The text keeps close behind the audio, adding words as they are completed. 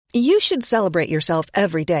You should celebrate yourself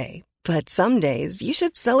every day, but some days you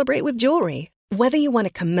should celebrate with jewelry. Whether you want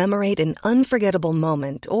to commemorate an unforgettable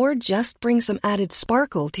moment or just bring some added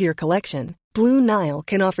sparkle to your collection, Blue Nile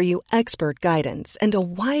can offer you expert guidance and a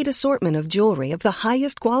wide assortment of jewelry of the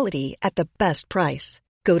highest quality at the best price.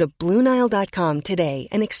 Go to BlueNile.com today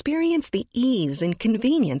and experience the ease and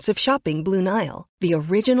convenience of shopping Blue Nile, the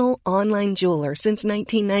original online jeweler since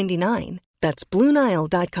 1999. That's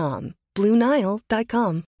BlueNile.com.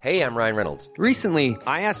 BlueNile.com. Hey, I'm Ryan Reynolds. Recently,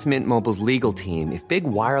 I asked Mint Mobile's legal team if big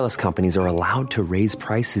wireless companies are allowed to raise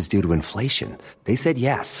prices due to inflation. They said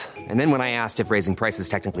yes. And then when I asked if raising prices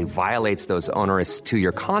technically violates those onerous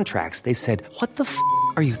two-year contracts, they said, "What the f***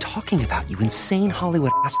 are you talking about, you insane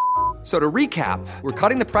Hollywood ass?" So to recap, we're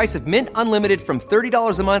cutting the price of Mint Unlimited from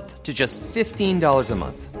 $30 a month to just $15 a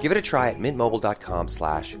month. Give it a try at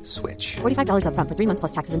mintmobile.com/switch. $45 up front for 3 months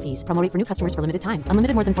plus taxes and fees. Promo rate for new customers for limited time.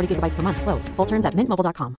 Unlimited more than 40 gigabytes per month. Slows full terms at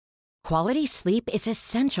mintmobile.com. Quality sleep is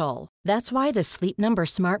essential. That's why the Sleep Number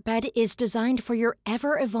Smart Bed is designed for your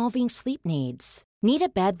ever-evolving sleep needs. Need a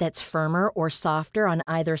bed that's firmer or softer on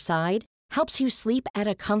either side? Helps you sleep at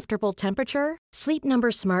a comfortable temperature? Sleep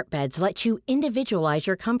Number Smart Beds let you individualize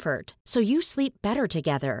your comfort, so you sleep better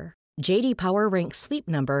together. J.D. Power ranks Sleep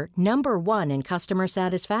Number number 1 in customer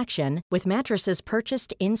satisfaction with mattresses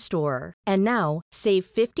purchased in-store. And now, save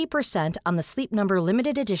 50% on the Sleep Number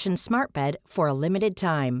Limited Edition Smart Bed for a limited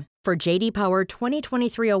time. For J.D. Power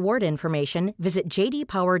 2023 award information, visit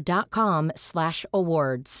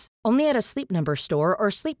jdpower.com/awards. Only at a Sleep Number store or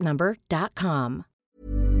sleepnumber.com.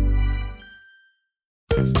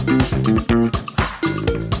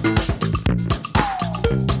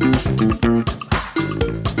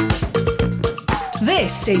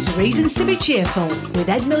 This is Reasons to be Cheerful with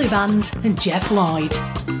Ed Miliband and Jeff Lloyd.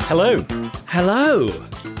 Hello. Hello.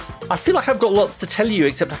 I feel like I've got lots to tell you,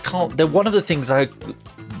 except I can't. They're one of the things I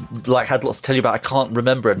had lots to tell you about. I can't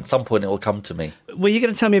remember, and at some point it will come to me. Well, you're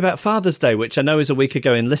going to tell me about Father's Day, which I know is a week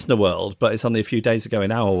ago in listener world, but it's only a few days ago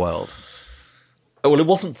in our world. Well, it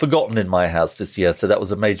wasn't forgotten in my house this year, so that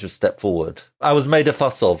was a major step forward. I was made a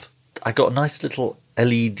fuss of. I got a nice little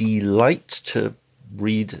LED light to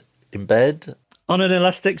read in bed. On an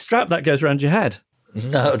elastic strap that goes around your head?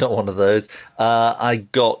 No, not one of those. I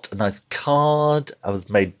got a nice card. I was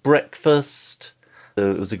made breakfast.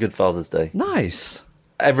 So it was a good Father's Day. Nice.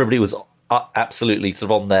 Everybody was absolutely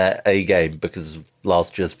sort of on their A game because of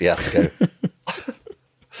last year's fiasco.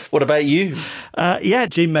 What about you? Yeah,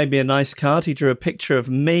 Gene made me a nice card. He drew a picture of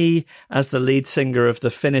me as the lead singer of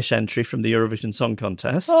the Finnish entry from the Eurovision Song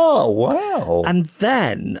Contest. Oh, wow. And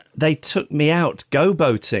then they took me out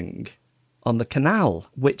go-boating on the canal,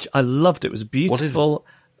 which I loved. It was beautiful. What is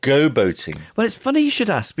go-boating? Well, it's funny you should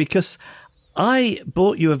ask, because I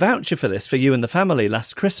bought you a voucher for this for you and the family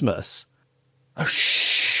last Christmas. Oh,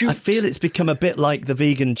 shoot. I feel it's become a bit like the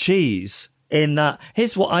vegan cheese in that,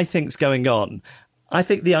 here's what I think's going on. I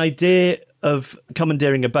think the idea of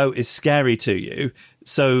commandeering a boat is scary to you,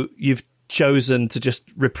 so you've chosen to just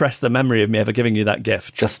repress the memory of me ever giving you that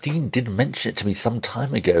gift. Justine did mention it to me some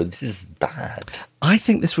time ago. This is bad. I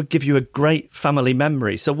think this would give you a great family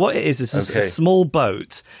memory. So what it is a small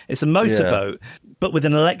boat. It's a motorboat, but with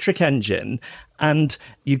an electric engine, and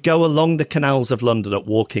you go along the canals of London at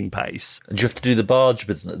walking pace. And do you have to do the barge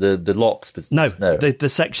business, the locks business? No. The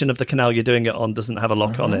section of the canal you're doing it on doesn't have a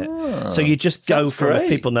lock on it. So you just go from, if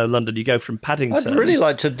people know London, you go from Paddington. I'd really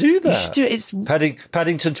like to do that. You should do it. It's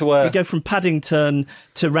Paddington to where? You go from Paddington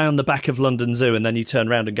to round the back of London Zoo, and then you turn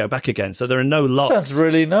round and go back again. So there are no locks. Sounds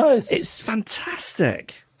really nice. It's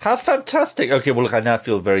fantastic. How fantastic. Okay, well, look, I now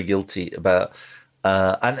feel very guilty about...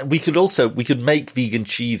 and we could make vegan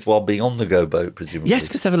cheese while being on the go boat, presumably. Yes,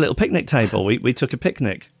 because they have a little picnic table. We took a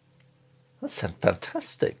picnic. That sounds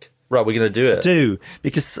fantastic. Right, we're going to do it. Do,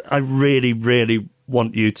 because I really, really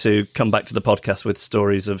want you to come back to the podcast with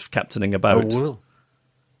stories of captaining a boat. I will.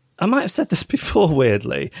 I might have said this before,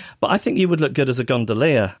 weirdly, but I think you would look good as a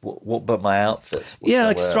gondolier. What about my outfit?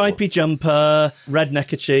 Like stripy jumper, red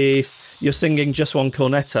neckerchief. You're singing Just One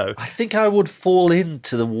Cornetto. I think I would fall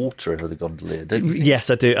into the water with a gondolier, don't you think?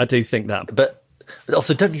 Yes, I do. I do think that. But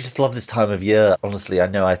also, don't you just love this time of year? Honestly, I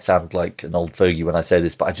know I sound like an old fogey when I say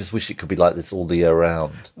this, but I just wish it could be like this all the year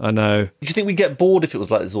round. I know. Do you think we'd get bored if it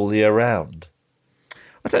was like this all the year round?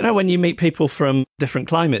 I don't know. When you meet people from different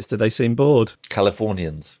climates, do they seem bored?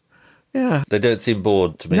 Californians. Yeah. They don't seem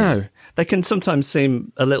bored to me. No. They can sometimes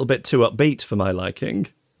seem a little bit too upbeat for my liking.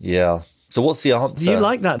 Yeah. So what's the answer? You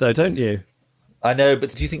like that, though, don't you? I know,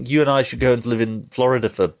 but do you think you and I should go and live in Florida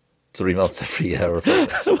for 3 months every year? Or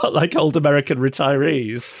What, like old American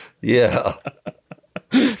retirees? Yeah.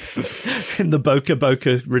 In the Boca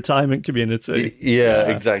Boca retirement community. Yeah,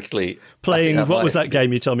 exactly. Playing, what was that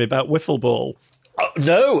game you told me about? Wiffle ball.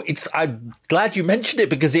 No, I'm glad you mentioned it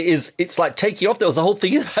because it's like taking off. There was a whole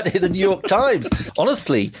thing about it in the New York Times.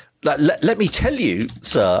 Honestly, let me tell you,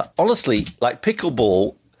 sir, honestly, like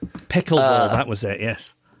pickleball. Pickleball, that was it,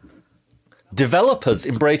 yes. Developers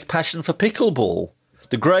embrace passion for pickleball.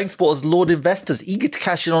 The growing sport has lured investors eager to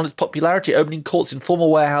cash in on its popularity, opening courts in former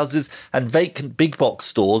warehouses and vacant big box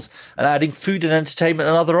stores and adding food and entertainment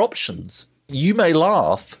and other options. You may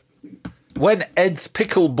laugh. When Ed's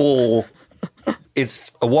Pickleball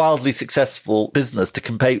is a wildly successful business to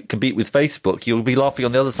compete with Facebook, you'll be laughing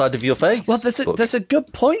on the other side of your face. Well, there's a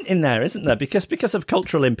good point in there, isn't there? Because of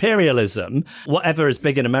cultural imperialism, whatever is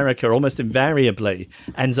big in America almost invariably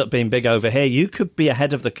ends up being big over here. You could be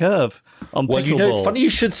ahead of the curve on pickleball. Well, it's funny you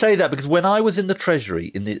should say that because when I was in the Treasury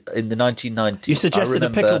in the 1990s, you suggested a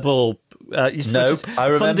pickleball. I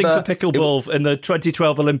remember funding for pickleball in the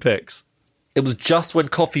 2012 Olympics. It was just when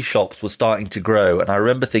coffee shops were starting to grow. And I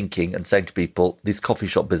remember thinking and saying to people, this coffee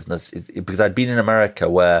shop business is, because I'd been in America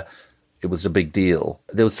where it was a big deal.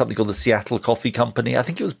 There was something called the Seattle Coffee Company. I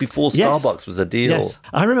think it was before Starbucks was a deal. Yes.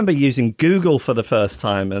 I remember using Google for the first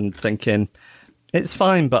time and thinking, it's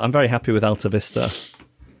fine, but I'm very happy with Alta Vista.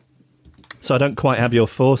 So I don't quite have your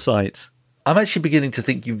foresight. I'm actually beginning to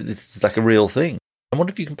think this is like a real thing. I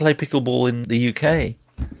wonder if you can play pickleball in the UK.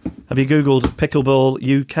 Have you Googled Pickleball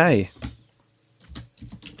UK?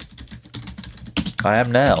 I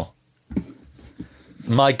am now.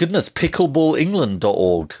 My goodness,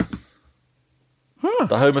 pickleballengland.org.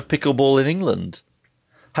 The home of pickleball in England.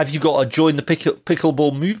 Have you got a Join the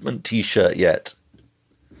Pickleball Movement t-shirt yet?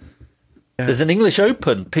 Yeah. There's an English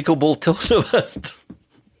Open pickleball tournament.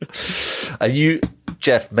 And you,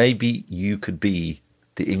 Jeff, maybe you could be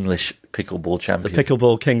the English pickleball champion. The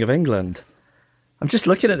pickleball king of England. I'm just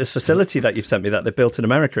looking at this facility that you've sent me that they built in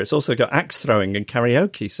America. It's also got axe throwing and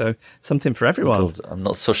karaoke, so something for everyone. God, I'm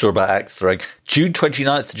not so sure about axe throwing. June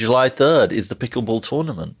 29th to July 3rd is the pickleball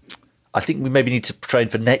tournament. I think we maybe need to train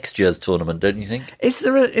for next year's tournament, don't you think? Is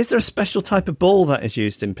there a special type of ball that is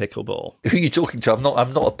used in pickleball? Who are you talking to? I'm not a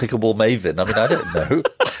pickleball maven. I mean, I don't know.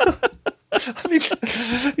 I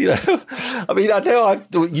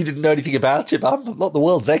know you didn't know anything about it, but I'm not the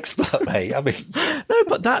world's expert, mate. I mean, no,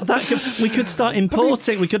 but we could start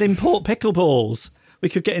importing. We could import pickleballs. We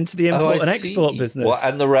could get into the import and export business. Well,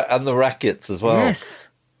 and the rackets as well. Yes,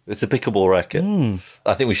 it's a pickleball racket.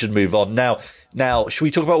 I think we should move on now. Should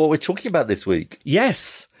we talk about what we're talking about this week?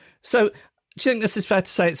 Yes. So, do you think this is fair to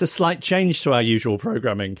say it's a slight change to our usual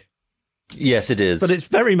programming? Yes, it is. But it's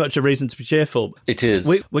very much a reason to be cheerful. It is.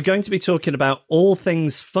 We're going to be talking about all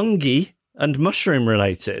things fungi and mushroom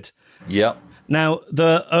related. Yeah. Now,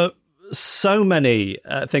 there are so many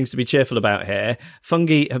things to be cheerful about here.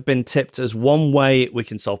 Fungi have been tipped as one way we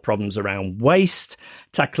can solve problems around waste,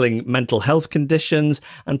 tackling mental health conditions,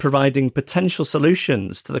 and providing potential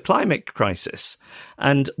solutions to the climate crisis.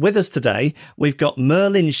 And with us today, we've got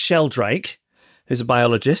Merlin Sheldrake, who's a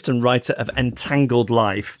biologist and writer of Entangled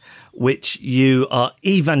Life, which you are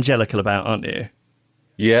evangelical about, aren't you?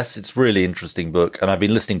 Yes, it's a really interesting book, and I've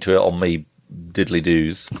been listening to it on my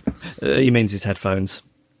diddly-doos. He means his headphones.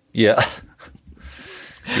 Yeah.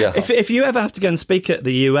 Yeah. If you ever have to go and speak at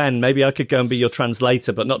the UN, maybe I could go and be your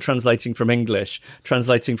translator, but not translating from English,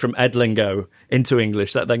 translating from Ed lingo into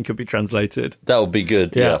English. That then could be translated. That would be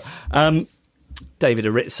good, yeah. David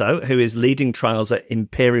Arizzo, who is leading trials at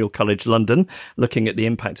Imperial College London, looking at the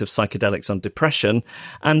impact of psychedelics on depression,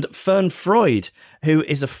 and Fern Freud, who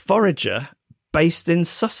is a forager based in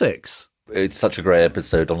Sussex. It's such a great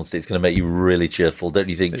episode, honestly. It's going to make you really cheerful, don't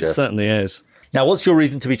you think, Jeff? It certainly is. Now, what's your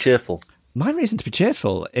reason to be cheerful? My reason to be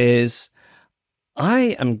cheerful is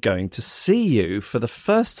I am going to see you for the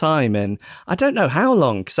first time in, I don't know how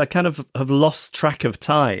long, because I kind of have lost track of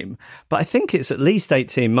time, but I think it's at least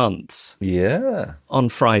 18 months. Yeah. On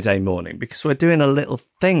Friday morning, because we're doing a little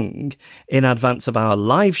thing in advance of our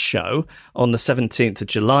live show on the 17th of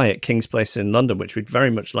July at King's Place in London, which we'd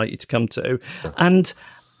very much like you to come to. And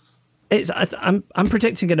I'm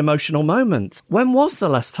predicting an emotional moment. When was the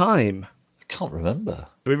last time? I can't remember.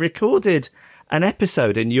 We recorded an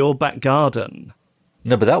episode in your back garden.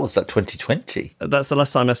 No, but that was 2020. That's the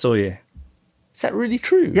last time I saw you. Is that really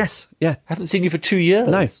true? Yes, yeah. I haven't seen you for 2 years.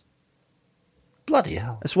 No. Bloody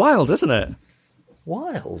hell. It's wild, isn't it?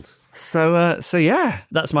 Wild. So yeah,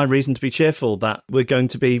 that's my reason to be cheerful, that we're going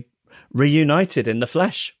to be reunited in the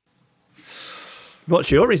flesh. What's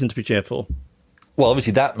your reason to be cheerful? Well,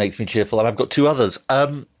 obviously that makes me cheerful, and I've got two others.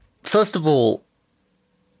 First of all,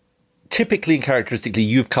 typically and characteristically,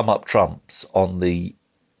 you've come up trumps on the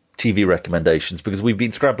TV recommendations because we've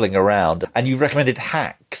been scrabbling around, and you've recommended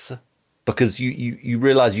Hacks because you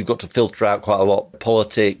realise you've got to filter out quite a lot: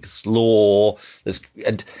 politics, law,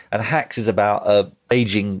 and Hacks is about a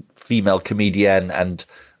aging female comedian and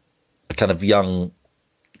a kind of young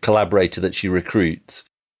collaborator that she recruits.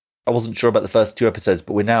 I wasn't sure about the first 2 episodes,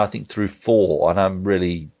 but we're now, I think, through 4, and I'm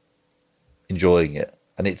really enjoying it.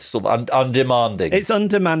 And it's sort of undemanding. It's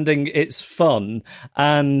undemanding. It's fun,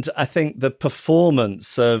 and I think the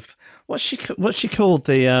performance of what's she called?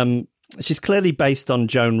 She's clearly based on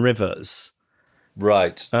Joan Rivers,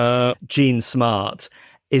 right? Jean Smart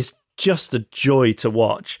is just a joy to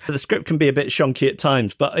watch. The script can be a bit shonky at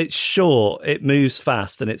times, but it's short, it moves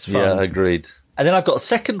fast, and it's fun. Yeah, agreed. And then I've got a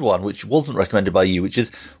second one, which wasn't recommended by you, which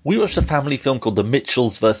is we watched a family film called The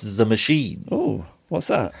Mitchells versus the Machine. Oh, what's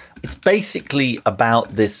that? It's basically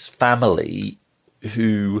about this family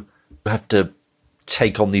who have to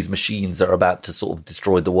take on these machines that are about to sort of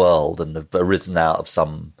destroy the world and have arisen out of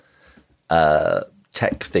some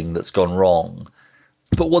tech thing that's gone wrong.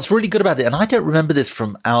 But what's really good about it, and I don't remember this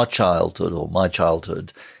from our childhood or my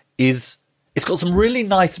childhood, is it's got some really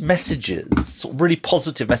nice messages, sort of really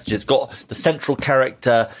positive messages. It's got the central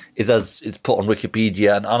character is, as it's put on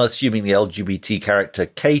Wikipedia, an unassumingly LGBT character,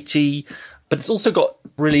 Katie. But it's also got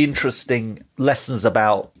really interesting lessons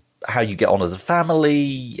about how you get on as a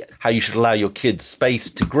family, how you should allow your kids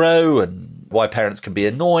space to grow, and why parents can be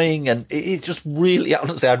annoying. And it's just really,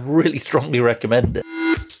 honestly, I'd really strongly recommend it.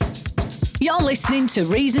 You're listening to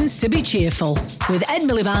Reasons to be Cheerful with Ed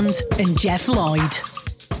Miliband and Jeff Lloyd.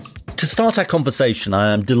 To start our conversation,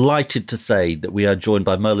 I am delighted to say that we are joined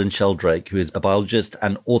by Merlin Sheldrake, who is a biologist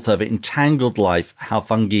and author of Entangled Life, How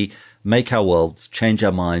Fungi Make Our Worlds, Change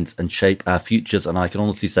Our Minds and Shape Our Futures. And I can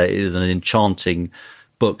honestly say it is an enchanting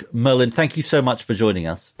book. Merlin, thank you so much for joining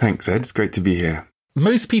us. Thanks, Ed. It's great to be here.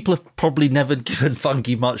 Most people have probably never given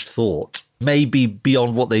fungi much thought, maybe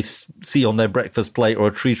beyond what they see on their breakfast plate or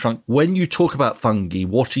a tree trunk. When you talk about fungi,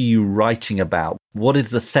 what are you writing about? What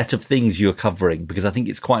is the set of things you're covering? Because I think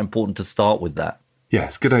it's quite important to start with that.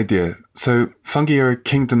 Yes, good idea. So fungi are a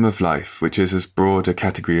kingdom of life, which is as broad a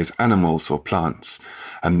category as animals or plants,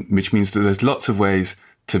 and which means that there's lots of ways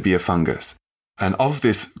to be a fungus. And of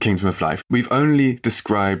this kingdom of life, we've only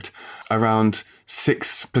described around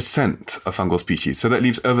 6% of fungal species. So that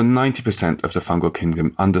leaves over 90% of the fungal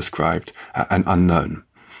kingdom undescribed and unknown.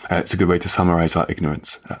 It's a good way to summarize our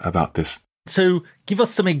ignorance about this. So give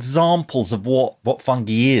us some examples of what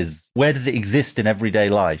fungi is. Where does it exist in everyday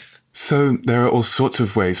life? So there are all sorts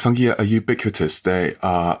of ways. Fungi are ubiquitous. They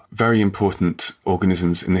are very important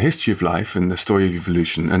organisms in the history of life and the story of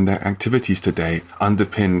evolution, and their activities today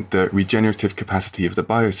underpin the regenerative capacity of the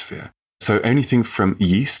biosphere. So anything from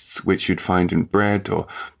yeasts, which you'd find in bread or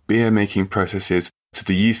beer-making processes, to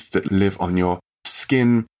the yeasts that live on your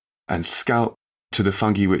skin and scalp, to the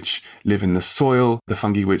fungi which live in the soil, the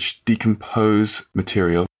fungi which decompose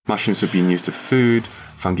material. Mushrooms have been used as food,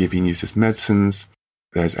 fungi have been used as medicines.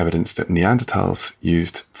 There's evidence that Neanderthals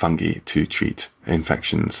used fungi to treat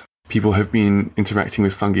infections. People have been interacting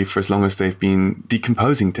with fungi for as long as they've been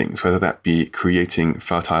decomposing things, whether that be creating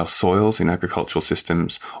fertile soils in agricultural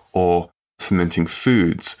systems or fermenting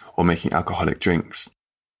foods or making alcoholic drinks.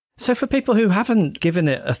 So for people who haven't given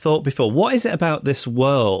it a thought before, what is it about this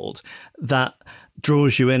world that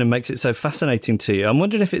draws you in and makes it so fascinating to you? I'm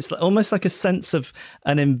wondering if it's almost like a sense of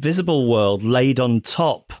an invisible world laid on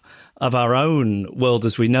top of our own world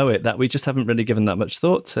as we know it, that we just haven't really given that much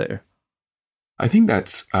thought to. I think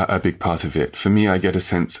that's a big part of it. For me, I get a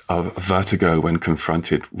sense of vertigo when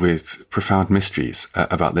confronted with profound mysteries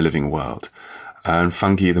about the living world. And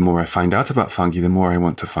fungi, the more I find out about fungi, the more I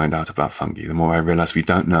want to find out about fungi, the more I realize we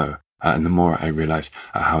don't know, and the more I realize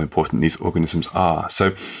how important these organisms are. So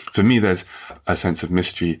for me, there's a sense of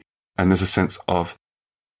mystery, and there's a sense of,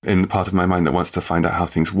 in the part of my mind that wants to find out how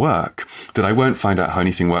things work, that I won't find out how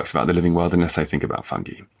anything works about the living world unless I think about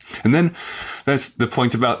fungi. And then there's the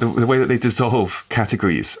point about the way that they dissolve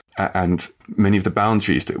categories and many of the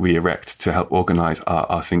boundaries that we erect to help organize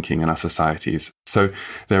our thinking and our societies. So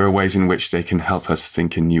there are ways in which they can help us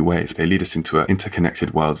think in new ways. They lead us into an interconnected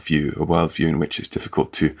worldview, a worldview in which it's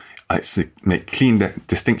difficult to make clean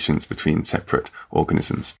distinctions between separate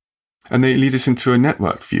organisms. And they lead us into a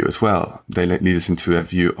network view as well. They lead us into a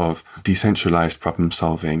view of decentralized problem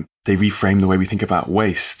solving. They reframe the way we think about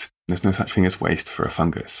waste. There's no such thing as waste for a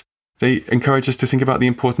fungus. They encourage us to think about the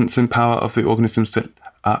importance and power of the organisms that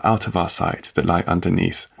are out of our sight, that lie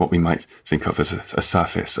underneath what we might think of as a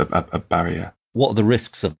surface, a barrier. What are the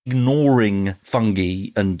risks of ignoring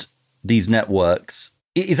fungi and these networks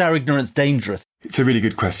Is our ignorance dangerous? It's a really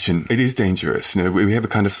good question. It is dangerous. We have a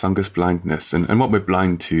kind of fungus blindness, and what we're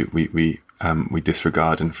blind to, we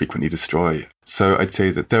disregard and frequently destroy. So I'd say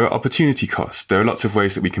that there are opportunity costs. There are lots of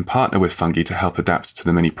ways that we can partner with fungi to help adapt to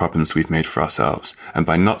the many problems we've made for ourselves. And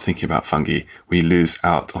by not thinking about fungi, we lose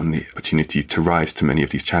out on the opportunity to rise to many of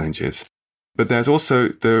these challenges. But there's also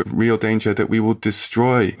the real danger that we will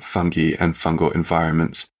destroy fungi and fungal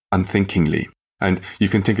environments unthinkingly. And you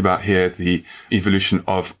can think about here the evolution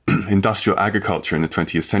of industrial agriculture in the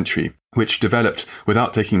 20th century, which developed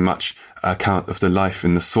without taking much account of the life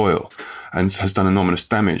in the soil and has done enormous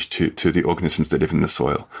damage to the organisms that live in the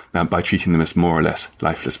soil by treating them as more or less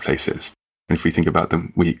lifeless places. And if we think about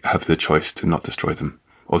them, we have the choice to not destroy them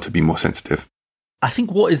or to be more sensitive. I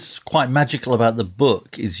think what is quite magical about the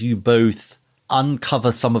book is you both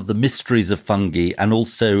uncover some of the mysteries of fungi and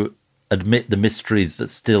also admit the mysteries that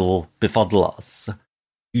still befuddle us.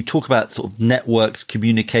 You talk about sort of networks,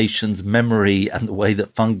 communications, memory, and the way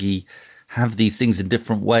that fungi have these things in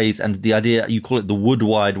different ways. And the idea, you call it the wood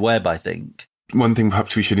wide web, I think. One thing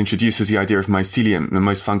perhaps we should introduce is the idea of mycelium.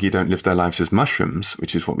 Most fungi don't live their lives as mushrooms,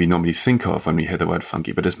 which is what we normally think of when we hear the word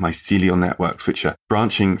fungi, but as mycelial networks, which are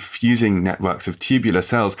branching, fusing networks of tubular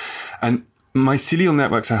cells. And mycelial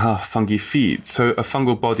networks are how fungi feed. So a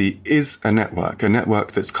fungal body is a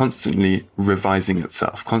network that's constantly revising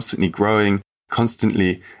itself, constantly growing,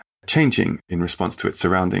 constantly changing in response to its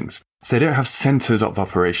surroundings. So they don't have centers of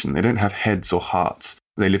operation. They don't have heads or hearts.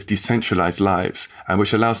 They live decentralized lives,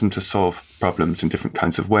 which allows them to solve problems in different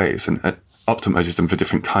kinds of ways and optimizes them for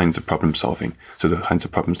different kinds of problem solving. So the kinds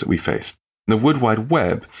of problems that we face. The wood wide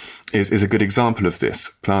web is a good example of this.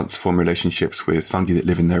 Plants form relationships with fungi that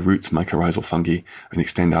live in their roots, mycorrhizal fungi, and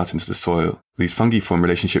extend out into the soil. These fungi form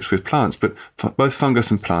relationships with plants, but both fungus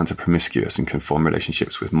and plant are promiscuous and can form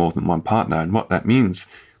relationships with more than one partner. And what that means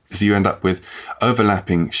is you end up with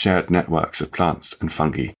overlapping shared networks of plants and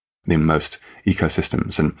fungi in most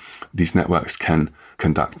ecosystems. And these networks can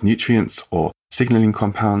conduct nutrients or signaling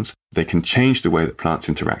compounds. They can change the way that plants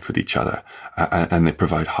interact with each other, and they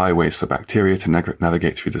provide highways for bacteria to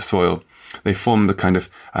navigate through the soil. They form the kind of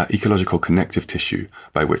ecological connective tissue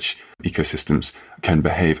by which ecosystems can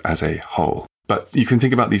behave as a whole. But you can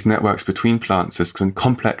think about these networks between plants as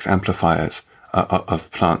complex amplifiers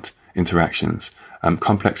of plant interactions,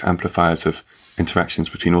 complex amplifiers of interactions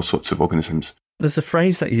between all sorts of organisms. There's a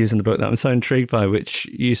phrase that you use in the book that I'm so intrigued by, which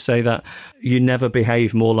you say that you never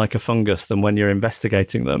behave more like a fungus than when you're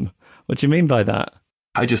investigating them. What do you mean by that?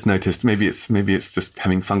 I just noticed, maybe it's just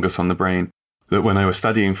having fungus on the brain, that when I was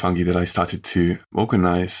studying fungi that I started to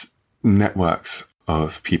organize networks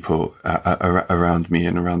of people around me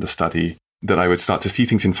and around the study, that I would start to see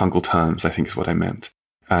things in fungal terms, I think is what I meant.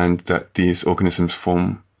 And that these organisms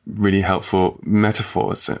form really helpful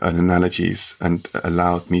metaphors and analogies and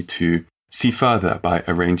allowed me to see further by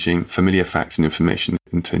arranging familiar facts and information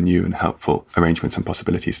into new and helpful arrangements and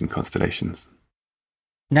possibilities and constellations.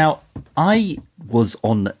 Now, I was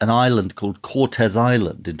on an island called Cortes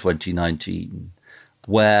Island in 2019,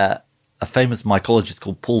 where a famous mycologist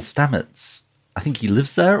called Paul Stamets, I think he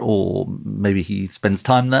lives there, or maybe he spends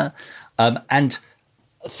time there, and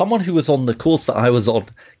someone who was on the course that I was on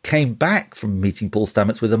came back from meeting Paul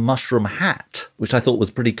Stamets with a mushroom hat, which I thought was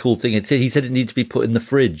a pretty cool thing. He said it needed to be put in the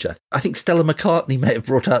fridge. I think Stella McCartney may have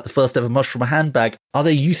brought out the first ever mushroom handbag. Are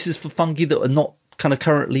there uses for fungi that are not kind of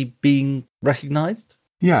currently being recognised?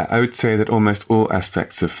 Yeah, I would say that almost all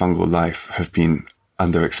aspects of fungal life have been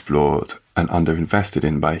underexplored and underinvested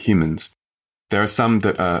in by humans. There are some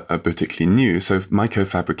that are particularly new. So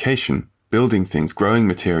mycofabrication, building things, growing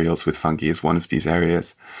materials with fungi is one of these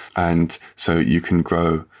areas. And so you can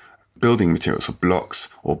grow building materials or blocks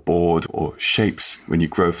or board or shapes when you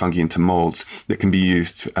grow fungi into molds that can be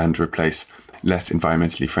used and replace less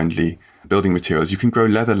environmentally friendly building materials. You can grow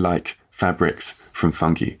leather-like fabrics from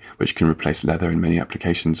fungi, which can replace leather in many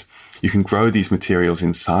applications. You can grow these materials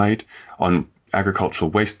inside on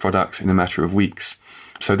agricultural waste products in a matter of weeks.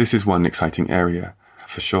 So this is one exciting area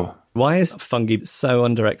for sure. Why is fungi so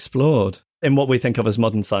underexplored in what we think of as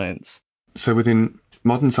modern science? So within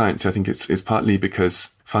modern science, I think it's partly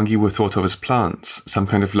because fungi were thought of as plants, some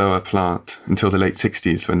kind of lower plant, until the late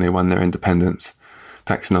 60s when they won their independence,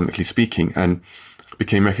 taxonomically speaking, and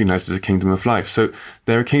became recognized as a kingdom of life. So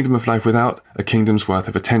they're a kingdom of life without a kingdom's worth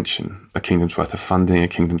of attention, a kingdom's worth of funding, a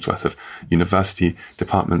kingdom's worth of university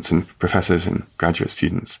departments and professors and graduate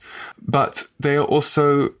students. But they're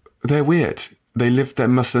weird. They live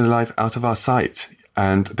most of their life out of our sight,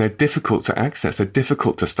 and they're difficult to access. They're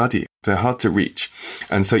difficult to study. They're hard to reach.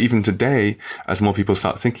 And so even today, as more people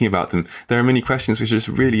start thinking about them, there are many questions which are just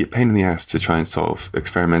really a pain in the ass to try and solve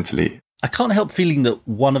experimentally. I can't help feeling that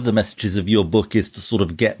one of the messages of your book is to sort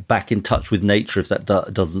of get back in touch with nature, if that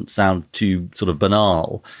doesn't sound too sort of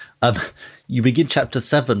banal. You begin chapter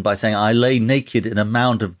 7 by saying, I lay naked in a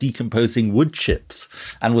mound of decomposing wood chips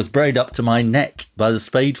and was buried up to my neck by the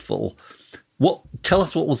spadeful. Tell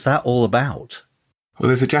us, what was that all about? Well,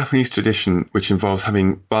 there's a Japanese tradition which involves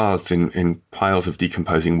having baths in piles of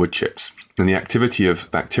decomposing wood chips. And the activity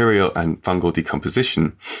of bacterial and fungal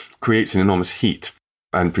decomposition creates an enormous heat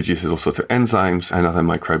and produces all sorts of enzymes and other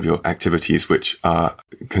microbial activities which are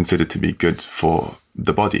considered to be good for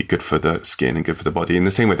the body, good for the skin and good for the body, in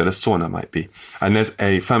the same way that a sauna might be. And there's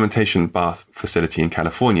a fermentation bath facility in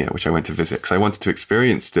California, which I went to visit because I wanted to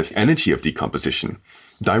experience this energy of decomposition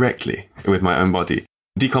directly with my own body.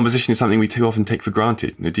 Decomposition is something we too often take for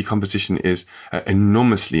granted. Decomposition is an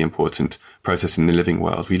enormously important process in the living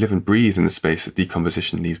world. We live and breathe in the space that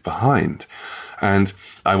decomposition leaves behind. And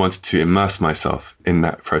I wanted to immerse myself in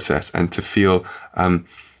that process and to feel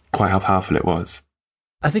quite how powerful it was.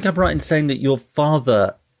 I think I'm right in saying that your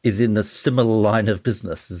father is in a similar line of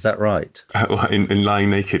business. Is that right? In lying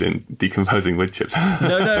naked and decomposing wood chips.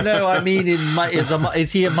 No. I mean, is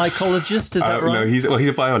he a mycologist? Is that right? No, he's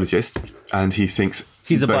a biologist, and he thinks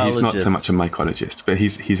he's a biologist. He's not so much a mycologist, but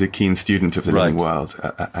he's a keen student of the living world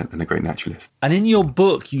and a great naturalist. And in your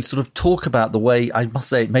book, you sort of talk about the way, I must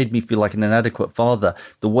say, it made me feel like an inadequate father,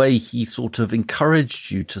 the way he sort of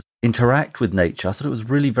encouraged you to interact with nature. I thought it was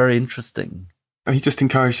really very interesting. He just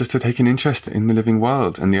encouraged us to take an interest in the living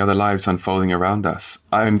world and the other lives unfolding around us.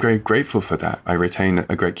 I am very grateful for that. I retain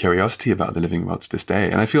a great curiosity about the living world to this day.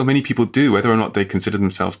 And I feel many people do, whether or not they consider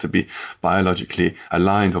themselves to be biologically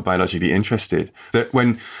aligned or biologically interested, that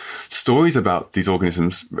when stories about these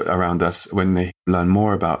organisms around us, when they learn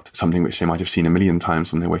more about something which they might have seen a million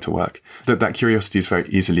times on their way to work, that curiosity is very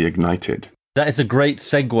easily ignited. That is a great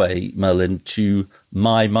segue, Merlin, to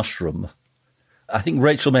my mushroom. I think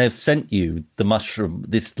Rachel may have sent you the mushroom,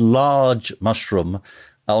 this large mushroom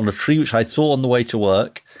on a tree, which I saw on the way to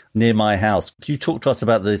work near my house. Can you talk to us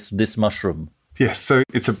about this mushroom? Yes, so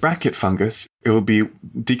it's a bracket fungus. It will be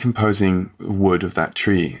decomposing wood of that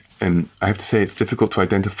tree. And I have to say it's difficult to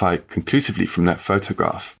identify conclusively from that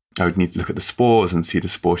photograph. I would need to look at the spores and see the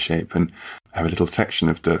spore shape and have a little section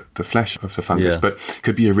of the flesh of the fungus. Yeah. But it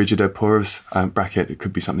could be a rigidoporous bracket. It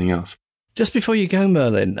could be something else. Just before you go,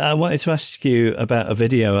 Merlin, I wanted to ask you about a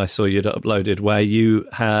video I saw you'd uploaded where you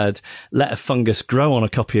had let a fungus grow on a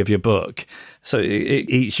copy of your book. So it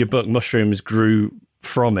eats your book, mushrooms grew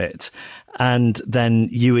from it, and then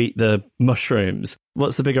you eat the mushrooms.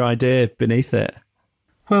 What's the bigger idea beneath it?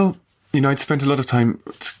 Well, I'd spent a lot of time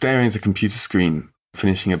staring at a computer screen.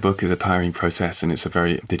 Finishing a book is a tiring process and it's a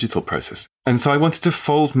very digital process. And so I wanted to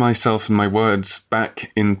fold myself and my words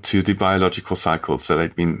back into the biological cycles that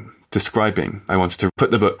I'd been describing. I wanted to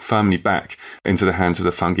put the book firmly back into the hands of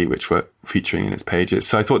the fungi which were featuring in its pages.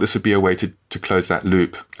 So I thought this would be a way to close that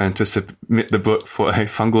loop and to submit the book for a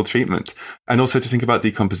fungal treatment and also to think about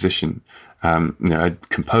decomposition. I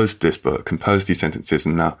composed this book, composed these sentences,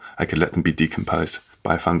 and now I could let them be decomposed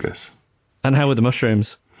by a fungus. And how were the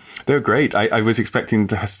mushrooms? They were great. I was expecting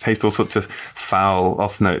to taste all sorts of foul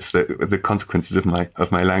off notes, the consequences of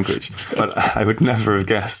my language. But I would never have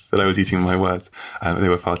guessed that I was eating my words. They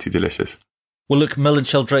were far too delicious. Well, look, Merlin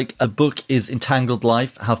Sheldrake, a book is Entangled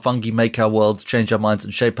Life, How Fungi Make Our Worlds, Change Our Minds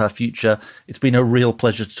and Shape Our Future. It's been a real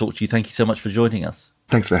pleasure to talk to you. Thank you so much for joining us.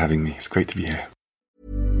 Thanks for having me. It's great to be here.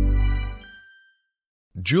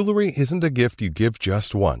 Jewelry isn't a gift you give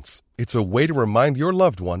just once. It's a way to remind your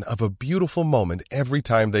loved one of a beautiful moment every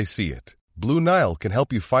time they see it. Blue Nile can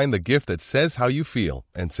help you find the gift that says how you feel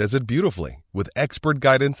and says it beautifully, with expert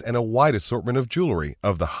guidance and a wide assortment of jewelry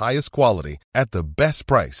of the highest quality at the best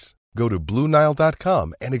price. Go to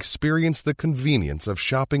BlueNile.com and experience the convenience of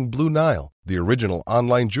shopping Blue Nile, the original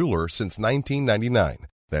online jeweler since 1999.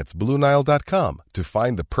 That's BlueNile.com to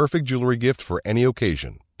find the perfect jewelry gift for any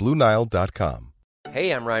occasion. BlueNile.com.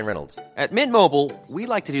 Hey, I'm Ryan Reynolds. At Mint Mobile, we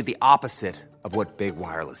like to do the opposite of what Big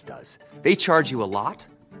Wireless does. They charge you a lot,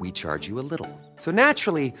 we charge you a little. So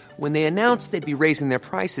naturally, when they announced they'd be raising their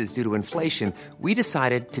prices due to inflation, we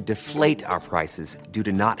decided to deflate our prices due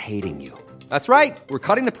to not hating you. That's right. We're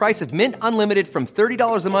cutting the price of Mint Unlimited from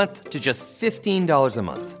 $30 a month to just $15 a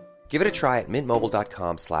month. Give it a try at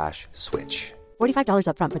mintmobile.com/switch. $45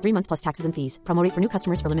 up front for 3 months plus taxes and fees. Promo rate for new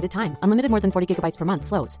customers for limited time. Unlimited more than 40 gigabytes per month.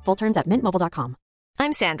 Slows full terms at mintmobile.com.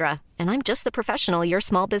 I'm Sandra, and I'm just the professional your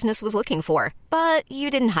small business was looking for. But you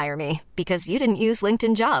didn't hire me because you didn't use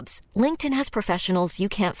LinkedIn Jobs. LinkedIn has professionals you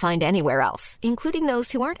can't find anywhere else, including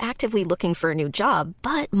those who aren't actively looking for a new job,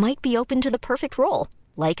 but might be open to the perfect role,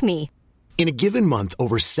 like me. In a given month,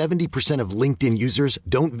 over 70% of LinkedIn users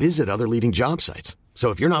don't visit other leading job sites. So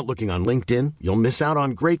if you're not looking on LinkedIn, you'll miss out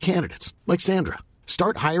on great candidates like Sandra.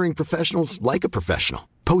 Start hiring professionals like a professional.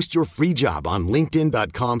 Post your free job on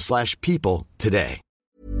linkedin.com/people today.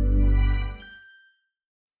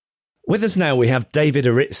 With us now, we have David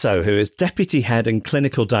Erritzoe, who is Deputy Head and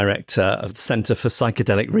Clinical Director of the Centre for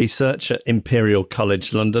Psychedelic Research at Imperial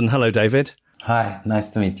College London. Hello, David. Hi, nice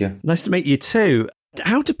to meet you. Nice to meet you too.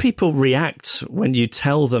 How do people react when you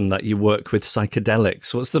tell them that you work with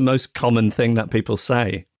psychedelics? What's the most common thing that people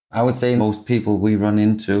say? I would say most people we run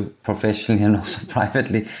into professionally and also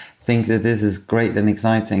privately think that this is great and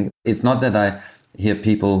exciting. It's not that I hear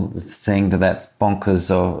people saying that that's bonkers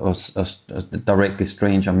or directly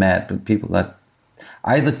strange or mad, but people are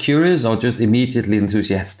either curious or just immediately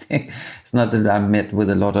enthusiastic. It's not that I'm met with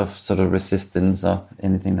a lot of sort of resistance or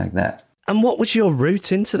anything like that. And what was your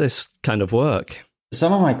route into this kind of work?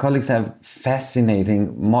 Some of my colleagues have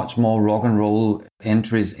fascinating, much more rock and roll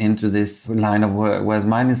entries into this line of work, whereas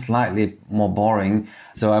mine is slightly more boring.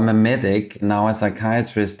 So I'm a medic, now a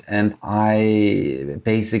psychiatrist, and I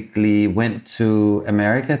basically went to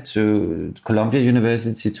America, to Columbia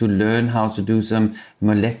University, to learn how to do some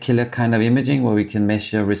molecular kind of imaging where we can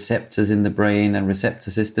measure receptors in the brain and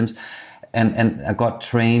receptor systems. And I got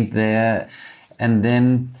trained there and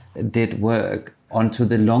then did work onto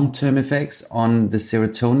the long-term effects on the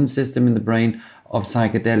serotonin system in the brain of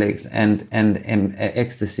psychedelics and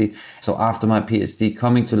ecstasy. So after my PhD,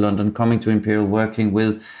 coming to London, coming to Imperial, working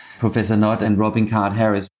with Professor Nutt and Robin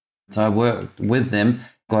Card-Harris. So I worked with them,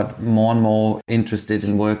 got more and more interested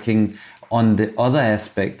in working on the other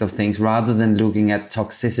aspect of things rather than looking at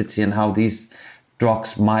toxicity and how these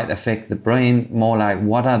drugs might affect the brain, more like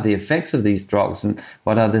what are the effects of these drugs and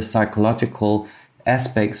what are the psychological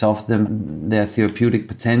aspects of them, their therapeutic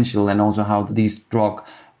potential, and also how these drugs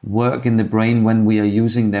work in the brain when we are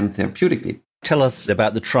using them therapeutically. Tell us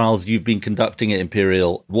about the trials you've been conducting at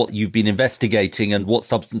Imperial, what you've been investigating and what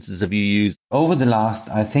substances have you used? Over the last,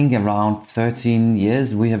 I think, around 13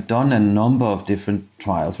 years, we have done a number of different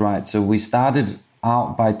trials, right? So we started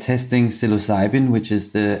out by testing psilocybin, which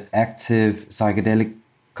is the active psychedelic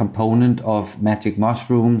component of magic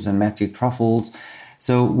mushrooms and magic truffles.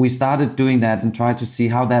 So we started doing that and tried to see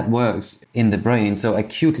how that works in the brain. So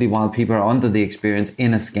acutely while people are under the experience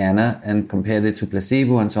in a scanner and compared it to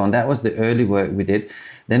placebo and so on. That was the early work we did.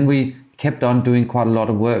 Then we kept on doing quite a lot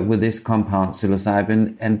of work with this compound,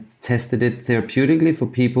 psilocybin, and tested it therapeutically for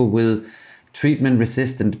people with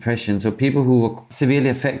treatment-resistant depression. So people who were severely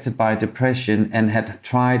affected by depression and had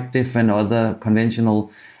tried different other conventional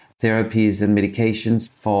therapies and medications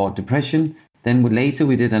for depression. Then later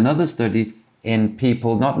we did another study in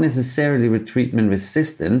people not necessarily with treatment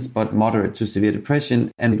resistance, but moderate to severe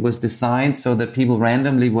depression. And it was designed so that people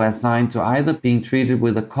randomly were assigned to either being treated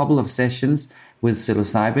with a couple of sessions with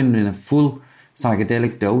psilocybin in a full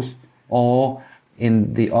psychedelic dose, or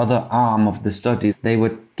in the other arm of the study, they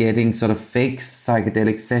were getting sort of fake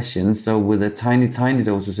psychedelic sessions, so with a tiny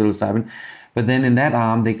dose of psilocybin. But then in that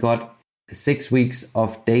arm, they got 6 weeks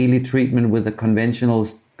of daily treatment with a conventional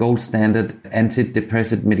gold standard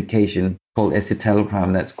antidepressant medication called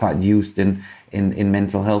escitalopram that's quite used in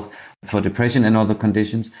mental health for depression and other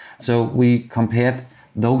conditions. So we compared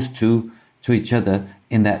those two to each other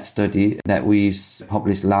in that study that we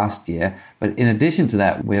published last year. But in addition to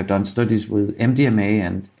that, we have done studies with MDMA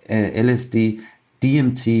and LSD,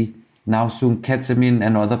 DMT, now soon ketamine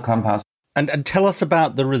and other compounds. And tell us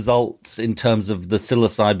about the results in terms of the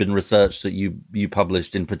psilocybin research that you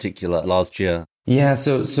published in particular last year. Yeah,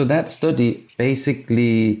 so that study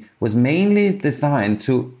basically was mainly designed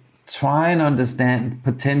to try and understand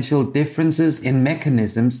potential differences in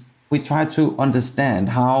mechanisms. We tried to understand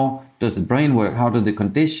how does the brain work, how do the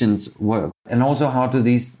conditions work, and also how do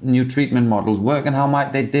these new treatment models work and how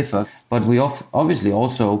might they differ. But we obviously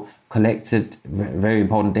also collected very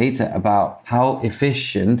important data about how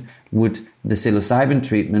efficient would the psilocybin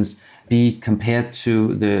treatments be compared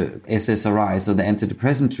to the SSRI, so the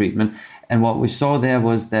antidepressant treatment. And what we saw there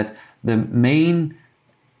was that the main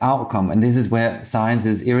outcome, and this is where science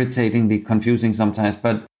is irritatingly confusing sometimes,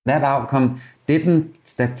 but that outcome didn't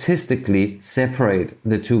statistically separate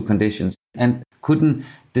the two conditions and couldn't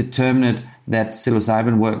determine that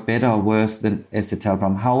psilocybin worked better or worse than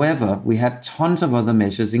escitalopram. However, we had tons of other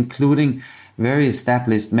measures, including very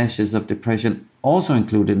established measures of depression, also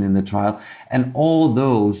included in the trial, and all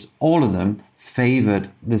of them favored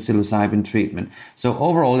the psilocybin treatment. So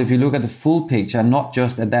overall, if you look at the full picture, not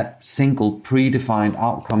just at that single predefined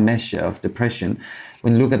outcome measure of depression,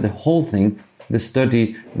 when you look at the whole thing, the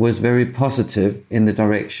study was very positive in the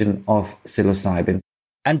direction of psilocybin.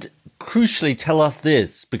 And crucially tell us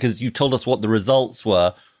this, because you told us what the results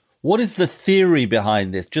were. What is the theory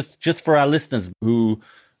behind this? Just for our listeners who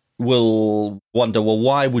will wonder, well,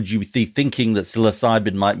 why would you be thinking that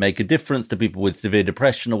psilocybin might make a difference to people with severe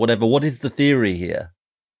depression or whatever? What is the theory here?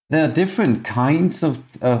 There are different kinds of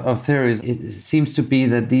theories. It seems to be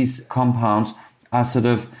that these compounds are sort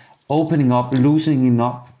of opening up, loosening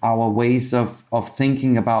up our ways of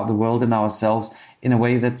thinking about the world and ourselves in a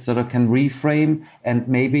way that sort of can reframe and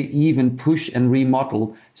maybe even push and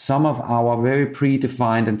remodel some of our very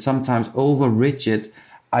predefined and sometimes over rigid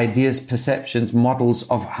ideas, perceptions, models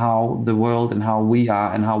of how the world and how we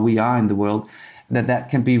are in the world, that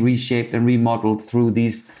can be reshaped and remodeled through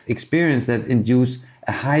these experiences that induce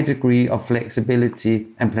a high degree of flexibility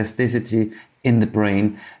and plasticity in the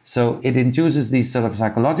brain. So it induces these sort of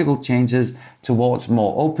psychological changes towards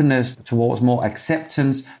more openness, towards more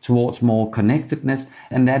acceptance, towards more connectedness.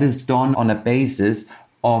 And that is done on a basis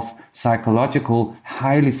of psychological,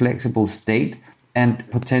 highly flexible state and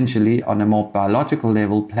potentially on a more biological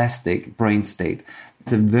level, plastic brain state.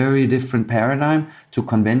 It's a very different paradigm to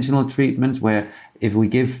conventional treatments where if we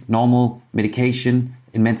give normal medication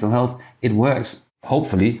in mental health, it works.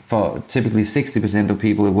 Hopefully, for typically 60% of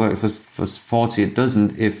people, it works. For 40, it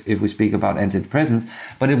doesn't if we speak about antidepressants.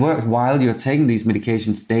 But it works while you're taking these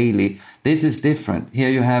medications daily. This is different. Here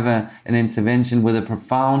you have an intervention with a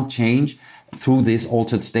profound change through this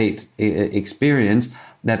altered state experience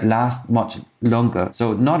that lasts much longer.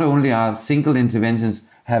 So not only are single interventions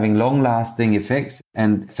having long-lasting effects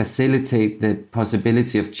and facilitate the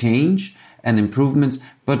possibility of change and improvements,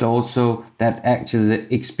 but also that actually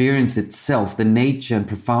the experience itself, the nature and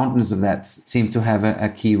profoundness of that seem to have a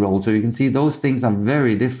key role. So you can see those things are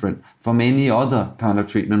very different from any other kind of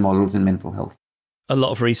treatment models in mental health. A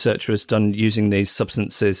lot of research was done using these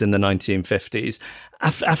substances in the 1950s,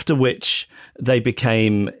 after which they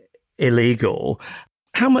became illegal.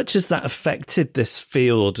 How much has that affected this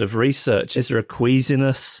field of research? Is there a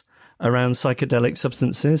queasiness around psychedelic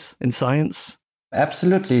substances in science?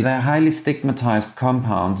 Absolutely. They're highly stigmatized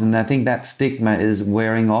compounds, and I think that stigma is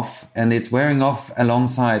wearing off, and it's wearing off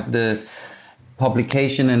alongside the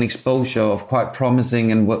publication and exposure of quite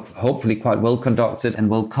promising and hopefully quite well conducted and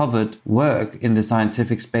well covered work in the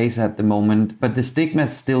scientific space at the moment. But the stigma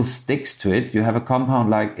still sticks to it. You have a compound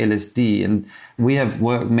like LSD, and we have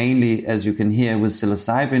worked mainly, as you can hear, with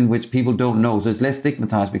psilocybin, which people don't know. So it's less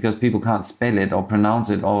stigmatized because people can't spell it or pronounce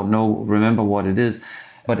it or remember what it is.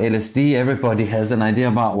 But LSD, everybody has an idea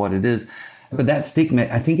about what it is. But that stigma,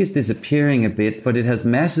 I think, is disappearing a bit, but it has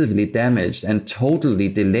massively damaged and totally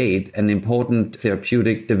delayed an important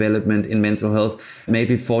therapeutic development in mental health,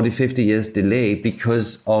 maybe 40, 50 years delay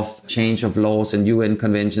because of change of laws and UN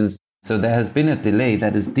conventions. So there has been a delay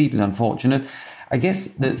that is deeply unfortunate. I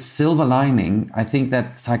guess the silver lining, I think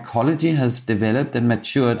that psychology has developed and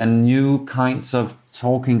matured and new kinds of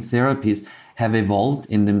talking therapies have evolved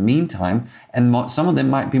in the meantime. And some of them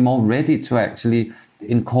might be more ready to actually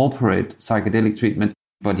incorporate psychedelic treatment.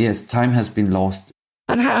 But yes, time has been lost.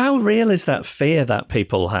 And how real is that fear that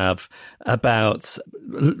people have about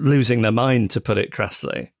losing their mind, to put it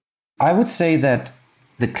crassly? I would say that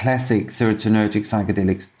the classic serotonergic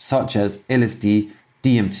psychedelics, such as LSD,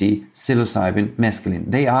 DMT, psilocybin, mescaline,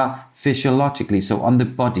 they are physiologically, so on the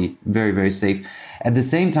body, very, very safe. At the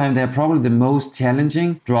same time, they're probably the most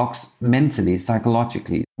challenging drugs mentally,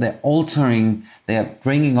 psychologically. They're altering, they're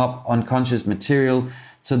bringing up unconscious material.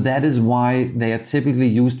 So that is why they are typically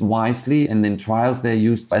used wisely. And in trials, they're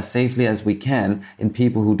used as safely as we can in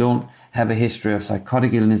people who don't have a history of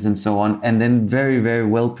psychotic illness and so on. And then very, very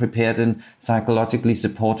well prepared and psychologically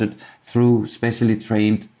supported through specially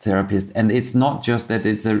trained therapists. And it's not just that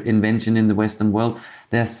it's an invention in the Western world.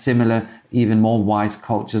 There are similar, even more wise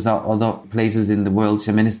cultures out other places in the world,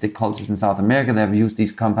 shamanistic cultures in South America that have used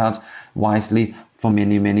these compounds wisely for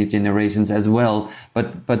many, many generations as well.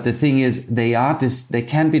 But the thing is, they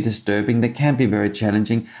can be disturbing, they can be very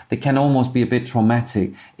challenging, they can almost be a bit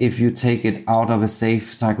traumatic if you take it out of a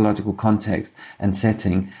safe psychological context and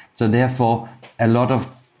setting. So therefore, a lot of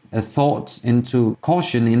thought into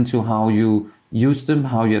caution into how you use them,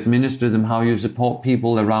 how you administer them, how you support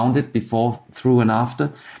people around it before, through and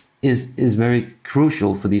after is very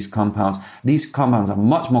crucial for these compounds. These compounds are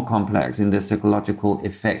much more complex in their psychological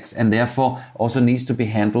effects and therefore also needs to be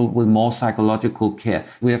handled with more psychological care.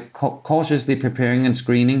 We are cautiously preparing and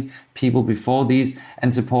screening people before these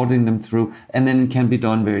and supporting them through, and then it can be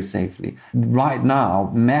done very safely. Right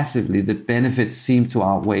now, massively, the benefits seem to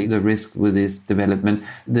outweigh the risk with this development.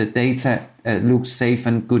 The data looks safe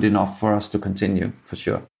and good enough for us to continue, for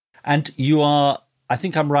sure. And you are, I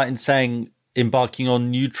think I'm right in saying, embarking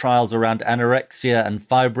on new trials around anorexia and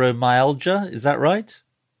fibromyalgia. Is that right?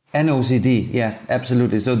 And OCD, yeah,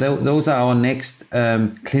 absolutely. So those are our next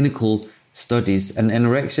clinical studies. And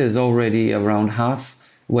anorexia is already around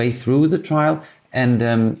halfway through the trial. And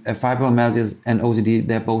fibromyalgia and OCD,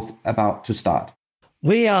 they're both about to start.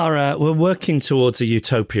 We're working towards a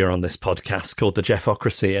utopia on this podcast called the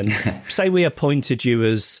Jeffocracy. And say we appointed you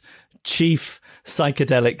as Chief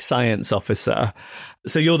Psychedelic Science Officer.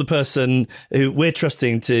 So you're the person who we're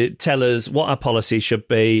trusting to tell us what our policy should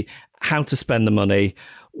be, how to spend the money.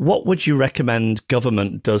 What would you recommend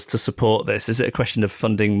government does to support this? Is it a question of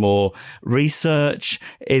funding more research?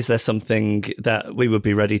 Is there something that we would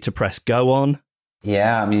be ready to press go on?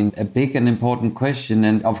 Yeah, I mean, a big and important question.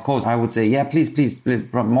 And of course, I would say, yeah, please,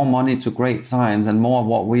 more money to great science and more of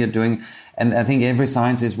what we are doing. And I think every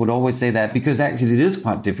scientist would always say that, because actually it is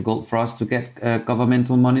quite difficult for us to get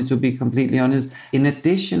governmental money, to be completely honest. In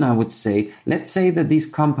addition, I would say, let's say that these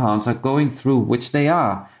compounds are going through, which they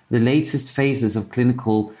are, the latest phases of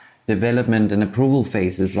clinical development and approval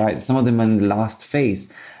phases, right? Some of them are in the last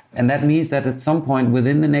phase. And that means that at some point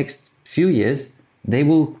within the next few years, they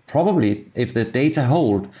will probably, if the data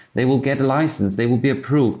hold, they will get a license, they will be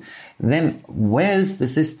approved. Then where's the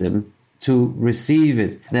system to receive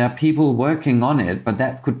it? There are people working on it, but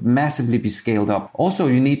that could massively be scaled up. Also,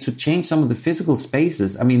 you need to change some of the physical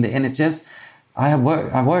spaces. I mean, the NHS, I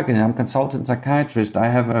work and I'm a consultant psychiatrist. I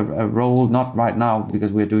have a role, not right now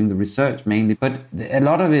because we're doing the research mainly, but a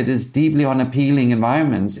lot of it is deeply unappealing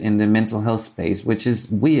environments in the mental health space, which is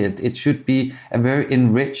weird. It should be a very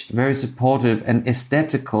enriched, very supportive and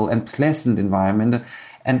aesthetical and pleasant environment.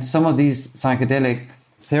 And some of these psychedelic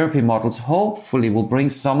therapy models hopefully will bring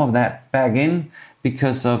some of that back in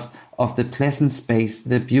because of the pleasant space,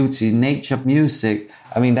 the beauty, nature, music.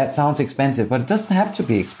 I mean, that sounds expensive, but it doesn't have to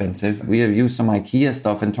be expensive. We have used some IKEA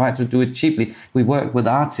stuff and tried to do it cheaply. We work with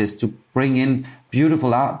artists to bring in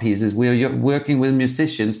beautiful art pieces. We are working with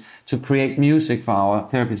musicians to create music for our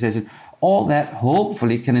therapy sessions. All that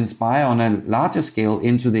hopefully can inspire on a larger scale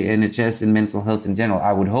into the NHS and mental health in general,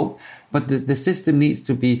 I would hope. But the system needs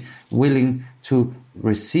to be willing to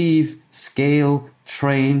receive, scale,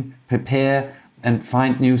 train, prepare, and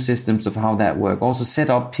find new systems of how that works. Also set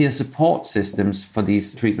up peer support systems for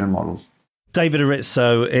these treatment models. David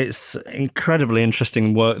Erritzoe, it's incredibly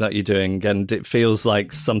interesting work that you're doing, and it feels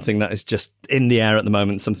like something that is just in the air at the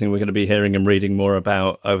moment, something we're going to be hearing and reading more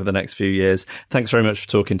about over the next few years. Thanks very much for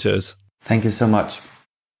talking to us. Thank you so much.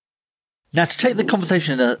 Now, to take the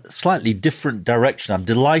conversation in a slightly different direction, I'm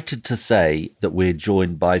delighted to say that we're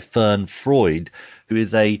joined by Fern Freud, who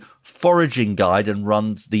is a foraging guide and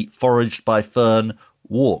runs the Foraged by Fern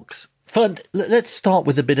walks. Fern, let's start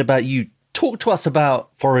with a bit about you. Talk to us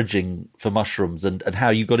about foraging for mushrooms and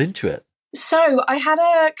how you got into it. So I had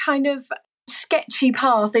a kind of sketchy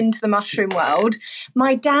path into the mushroom world.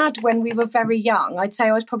 My dad, when we were very young, I'd say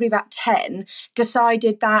I was probably about 10,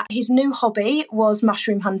 decided that his new hobby was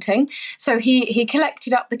mushroom hunting. So he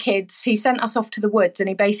collected up the kids, he sent us off to the woods, and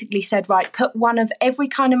he basically said, right, put one of every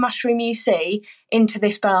kind of mushroom you see into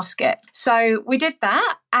this basket. So we did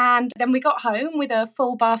that, and then we got home with a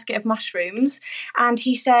full basket of mushrooms, and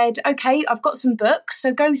he said, okay, I've got some books,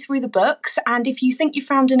 so go through the books, and if you think you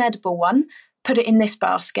found an edible one, put it in this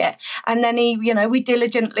basket. And then we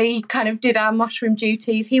diligently kind of did our mushroom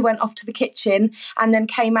duties. He went off to the kitchen and then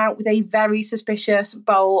came out with a very suspicious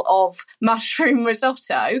bowl of mushroom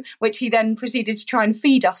risotto, which he then proceeded to try and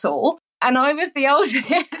feed us all. And I was the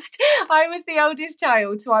oldest. I was the oldest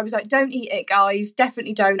child. So I was like, don't eat it, guys.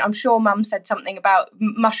 Definitely don't. I'm sure Mum said something about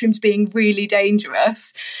mushrooms being really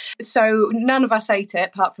dangerous. So none of us ate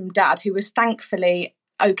it, apart from Dad, who was thankfully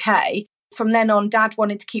okay. From then on, Dad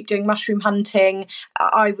wanted to keep doing mushroom hunting.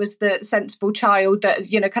 I was the sensible child that,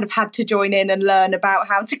 kind of had to join in and learn about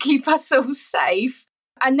how to keep us all safe.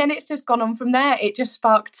 And then it's just gone on from there. It just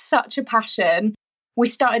sparked such a passion. We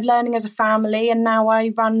started learning as a family, and now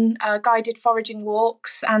I run guided foraging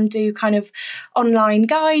walks and do kind of online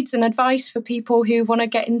guides and advice for people who want to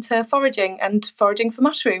get into foraging and foraging for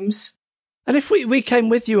mushrooms. And if we came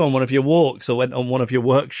with you on one of your walks or went on one of your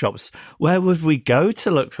workshops, where would we go to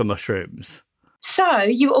look for mushrooms? So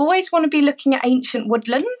you always want to be looking at ancient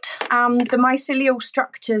woodland. The mycelial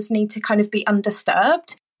structures need to kind of be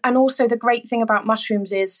undisturbed. And also the great thing about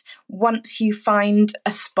mushrooms is once you find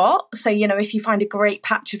a spot, so, if you find a great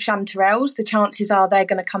patch of chanterelles, the chances are they're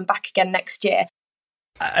going to come back again next year.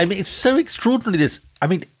 I mean, it's so extraordinary, this. I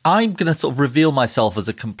mean, I'm going to sort of reveal myself as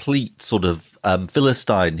a complete sort of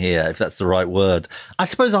Philistine here, if that's the right word. I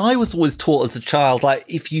suppose I was always taught as a child, like,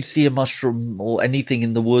 if you see a mushroom or anything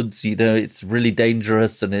in the woods, it's really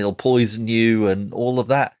dangerous and it'll poison you and all of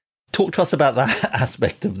that. Talk to us about that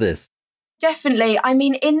aspect of this. Definitely. I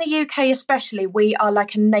mean, in the UK especially, we are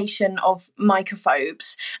like a nation of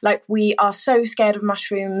mycophobes. Like, we are so scared of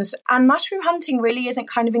mushrooms, and mushroom hunting really isn't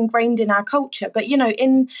kind of ingrained in our culture. But, you know,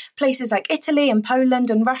 in places like Italy and Poland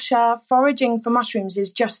and Russia, foraging for mushrooms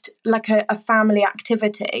is just like a family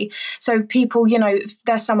activity. So people, you know, if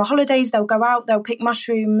their summer holidays, they'll go out, they'll pick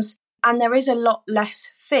mushrooms, and there is a lot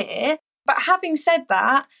less fear. But having said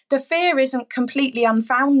that, the fear isn't completely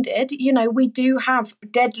unfounded. You know, we do have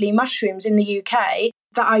deadly mushrooms in the UK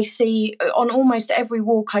that I see on almost every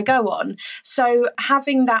walk I go on. So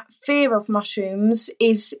having that fear of mushrooms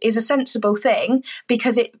is a sensible thing,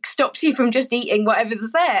 because it stops you from just eating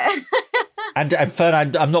whatever's there. And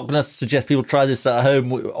Fern, I'm not going to suggest people try this at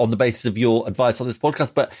home on the basis of your advice on this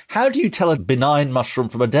podcast, but how do you tell a benign mushroom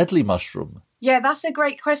from a deadly mushroom? Yeah, that's a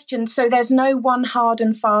great question. So there's no one hard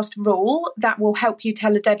and fast rule that will help you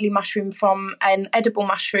tell a deadly mushroom from an edible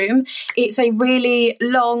mushroom. It's a really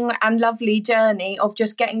long and lovely journey of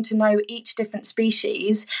just getting to know each different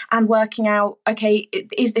species and working out, okay,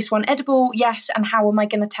 is this one edible? Yes. And how am I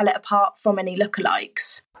going to tell it apart from any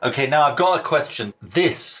lookalikes? Okay, now I've got a question.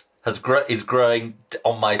 This is growing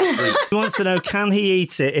on my street. He wants to know, can he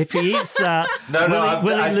eat it? If he eats that,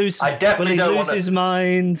 will he lose his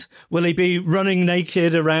mind? Will he be running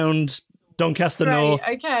naked around Doncaster North?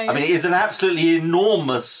 Okay. I mean, it is an absolutely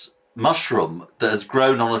enormous mushroom that has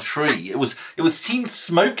grown on a tree. It was seen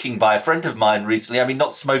smoking by a friend of mine recently. I mean,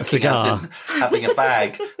 not smoking as in having a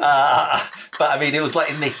fag, but I mean, it was like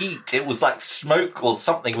in the heat. It was like smoke or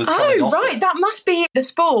something was coming off. Oh, right. That must be the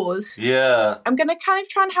spores. Yeah. I'm going to kind of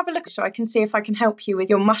try and have a look so I can see if I can help you with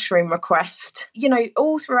your mushroom request. You know,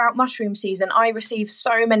 all throughout mushroom season, I receive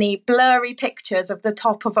so many blurry pictures of the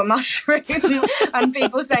top of a mushroom and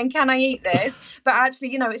people saying, can I eat this? But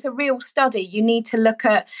actually, you know, it's a real study. You need to look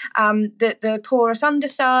at the porous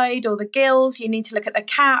underside or the gills. You need to look at the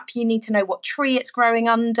cap. You need to know what tree it's growing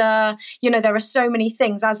under. You know, there are so many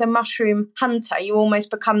things. As a mushroom hunter, you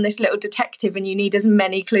almost become this little detective and you need as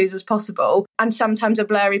many clues as possible. And sometimes a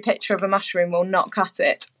blurry picture of a mushroom will not cut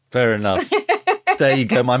it. Fair enough. There you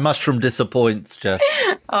go. My mushroom disappoints, Jeff.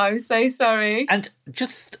 I'm so sorry. And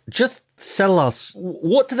just tell us,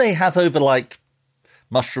 what do they have over, like,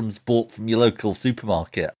 mushrooms bought from your local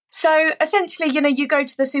supermarket? So essentially, you know, you go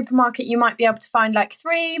to the supermarket, you might be able to find like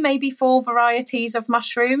 3, maybe 4 varieties of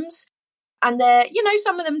mushrooms. And they're, you know,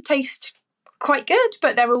 some of them taste quite good,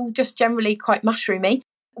 but they're all just generally quite mushroomy.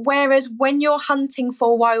 Whereas when you're hunting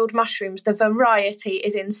for wild mushrooms, the variety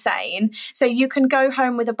is insane. So you can go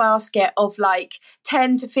home with a basket of like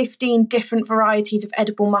 10 to 15 different varieties of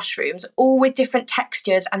edible mushrooms, all with different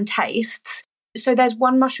textures and tastes. So there's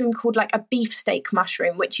one mushroom called like a beefsteak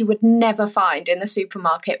mushroom, which you would never find in the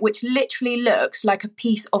supermarket, which literally looks like a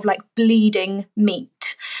piece of like bleeding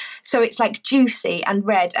meat. So it's like juicy and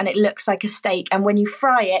red and it looks like a steak. And when you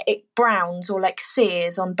fry it, it browns or like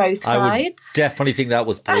sears on both sides. I would definitely think that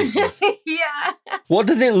was poisonous. Yeah. What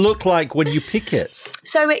does it look like when you pick it?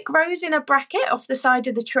 So it grows in a bracket off the side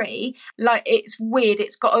of the tree. Like, it's weird.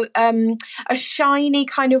 It's got a shiny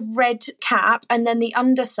kind of red cap, and then the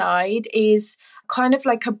underside is kind of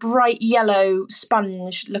like a bright yellow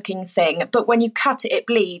sponge looking thing. But when you cut it, it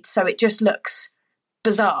bleeds. So it just looks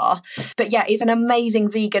bizarre. But yeah, it's an amazing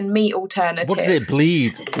vegan meat alternative. What does it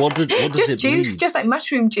bleed? What does just it juice, bleed? just like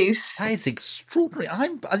mushroom juice. That is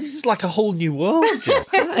extraordinary. This is like a whole new world, Jeff.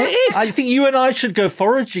 It is. I think you and I should go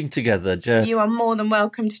foraging together, Jeff. You are more than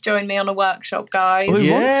welcome to join me on a workshop, guys. We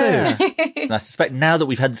want to. And I suspect now that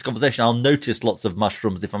we've had this conversation, I'll notice lots of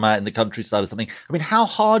mushrooms if I'm out in the countryside or something. I mean, how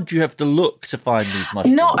hard do you have to look to find these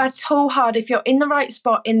mushrooms? Not at all hard if you're in the right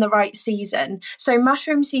spot in the right season. So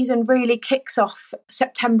mushroom season really kicks off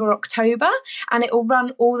September, October, and it will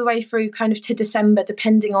run all the way through kind of to December,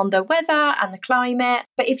 depending on the weather and the climate.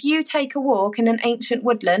 But if you take a walk in an ancient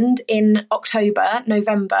woodland in October,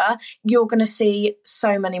 November, you're going to see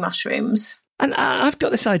so many mushrooms. And I've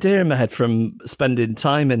got this idea in my head from spending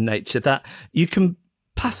time in nature that you can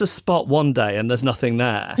pass a spot one day and there's nothing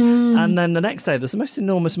there. And then the next day there's the most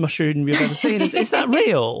enormous mushroom you've ever seen. Is that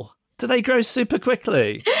real? Do they grow super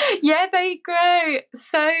quickly? Yeah, they grow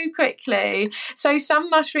so quickly. So some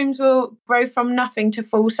mushrooms will grow from nothing to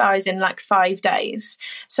full size in like 5 days.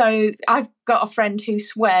 So I've got a friend who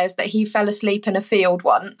swears that he fell asleep in a field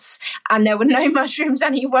once and there were no mushrooms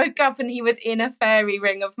and he woke up and he was in a fairy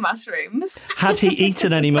ring of mushrooms. Had he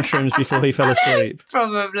eaten any mushrooms before he fell asleep?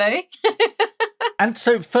 Probably. And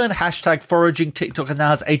so Fern hashtag foraging TikTok now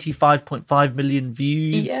has 85.5 million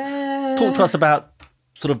views. Yeah. Talk to us about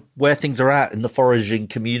sort of where things are at in the foraging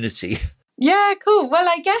community. Yeah, cool. Well,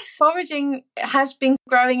 I guess foraging has been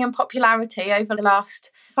growing in popularity over the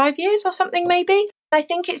last 5 years or something, maybe. I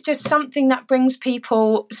think it's just something that brings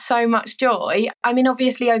people so much joy. I mean,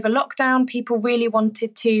 obviously over lockdown, people really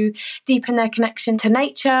wanted to deepen their connection to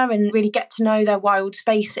nature and really get to know their wild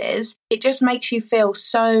spaces. It just makes you feel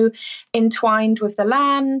so entwined with the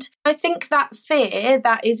land. I think that fear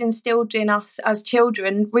that is instilled in us as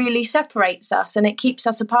children really separates us and it keeps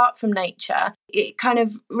us apart from nature. It kind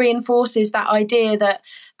of reinforces that idea that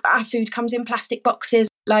our food comes in plastic boxes.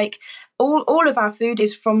 Like all of our food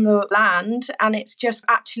is from the land, and it's just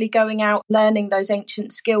actually going out, learning those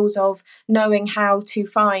ancient skills of knowing how to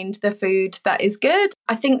find the food that is good.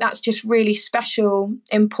 I think that's just really special,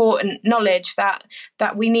 important knowledge that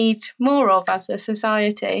we need more of as a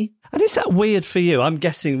society. And is that weird for you? I'm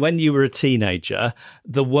guessing when you were a teenager,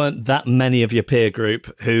 there weren't that many of your peer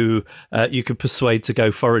group who you could persuade to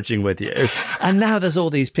go foraging with you. And now there's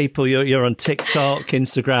all these people, you're on TikTok,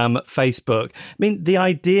 Instagram, Facebook. I mean, the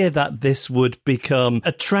idea that this would become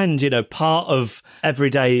a trend, part of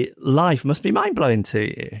everyday life must be mind-blowing to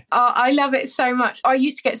you. Oh, I love it so much. I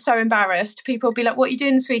used to get so embarrassed. People would be like, what are you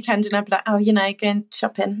doing this weekend? And I'd be like, going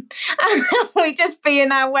shopping. And we'd just be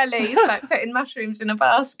in our wellies, like putting mushrooms in a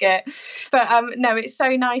basket. But no, it's so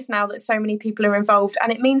nice now that so many people are involved,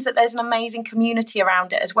 and it means that there's an amazing community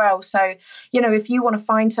around it as well. So, if you want to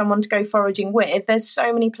find someone to go foraging with, there's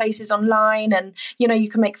so many places online, and, you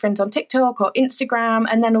can make friends on TikTok or Instagram,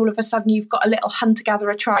 and then all of a sudden you've got a little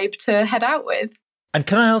hunter-gatherer tribe to head out with. And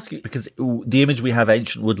can I ask you, because the image we have,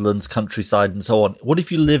 ancient woodlands, countryside and so on, what if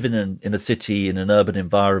you live in a city, in an urban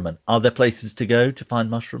environment? Are there places to go to find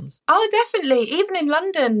mushrooms? Oh, definitely. Even in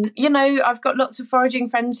London, I've got lots of foraging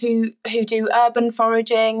friends who do urban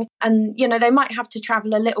foraging, and, they might have to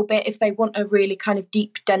travel a little bit if they want a really kind of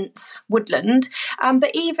deep, dense woodland.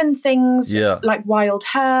 But even things like wild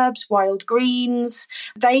herbs, wild greens,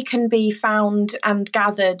 they can be found and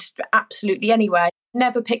gathered absolutely anywhere.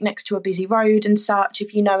 Never pick next to a busy road and such.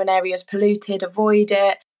 If you know an area is polluted, avoid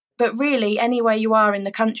it. But really, anywhere you are in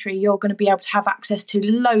the country, you're going to be able to have access to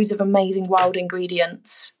loads of amazing wild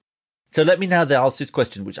ingredients. So let me now ask this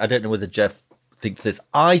question, which I don't know whether Jeff thinks this.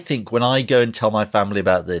 I think when I go and tell my family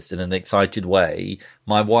about this in an excited way,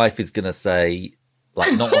 my wife is going to say,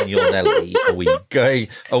 like, not on your Nelly,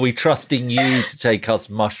 are we trusting you to take us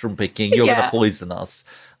mushroom picking? You're going to poison us.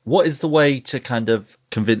 What is the way to kind of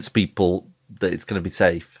convince people that it's going to be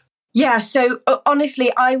safe? Yeah, so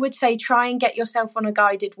honestly, I would say try and get yourself on a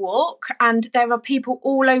guided walk. And there are people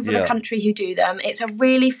all over the country who do them. It's a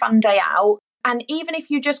really fun day out. And even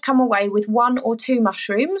if you just come away with 1 or 2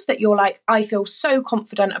 mushrooms that you're like, I feel so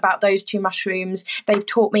confident about those 2 mushrooms, they've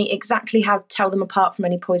taught me exactly how to tell them apart from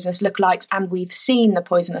any poisonous lookalikes, and we've seen the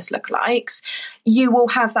poisonous lookalikes, you will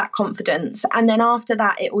have that confidence. And then after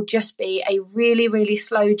that, it will just be a really, really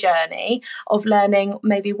slow journey of learning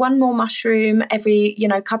maybe 1 more mushroom every,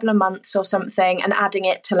 couple of months or something, and adding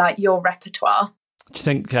it to like your repertoire. Do you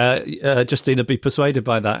think Justine would be persuaded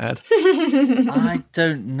by that, Ed? I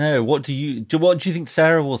don't know. What do you think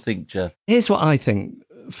Sarah will think, Jeff? Here's what I think,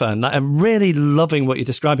 Fern. I'm really loving what you're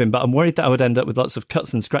describing, but I'm worried that I would end up with lots of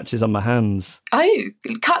cuts and scratches on my hands. Oh,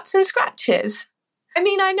 cuts and scratches? I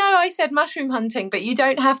mean, I know I said mushroom hunting, but you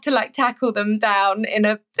don't have to tackle them down in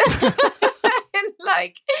a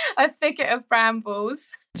in a thicket of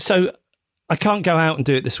brambles. So I can't go out and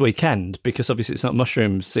do it this weekend because obviously it's not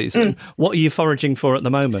mushroom season. What are you foraging for at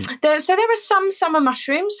the moment? There are some summer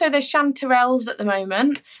mushrooms. So there's chanterelles at the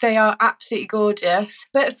moment. They are absolutely gorgeous.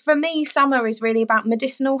 But for me, summer is really about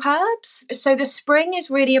medicinal herbs. So the spring is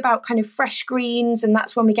really about kind of fresh greens, and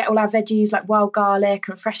that's when we get all our veggies like wild garlic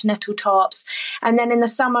and fresh nettle tops. And then in the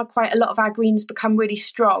summer, quite a lot of our greens become really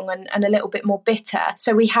strong and a little bit more bitter.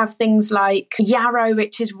 So we have things like yarrow,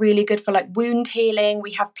 which is really good for wound healing.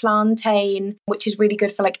 We have plantain, which is really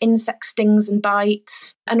good for insect stings and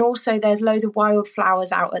bites. And also there's loads of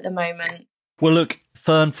wildflowers out at the moment. Well, look,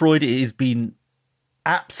 Fern Freud, it has been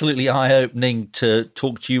absolutely eye-opening to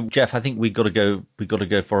talk to you. Jeff, I think we've got to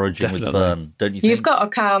go foraging with Fern, don't you think? You've got to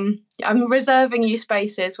come. I'm reserving you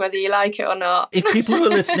spaces, whether you like it or not. If people who are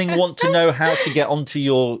listening want to know how to get onto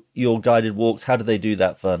your guided walks, how do they do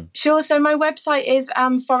that, Fern? Sure. So my website is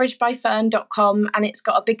foragebyfern.com, and it's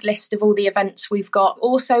got a big list of all the events we've got.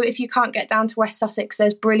 Also, if you can't get down to West Sussex,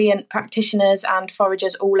 there's brilliant practitioners and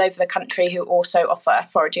foragers all over the country who also offer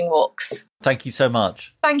foraging walks. Thank you so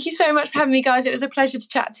much. Thank you so much for having me, guys. It was a pleasure to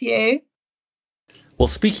chat to you. Well,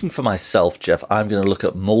 speaking for myself, Jeff, I'm going to look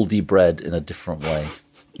at mouldy bread in a different way.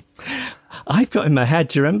 I've got in my head,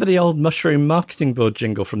 do you remember the old mushroom marketing board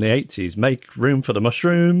jingle from the 80s? Make room for the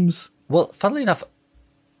mushrooms. Well, funnily enough,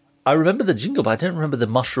 I remember the jingle, but I don't remember the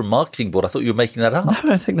mushroom marketing board. I thought you were making that up.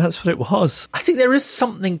 No, I think that's what it was. I think there is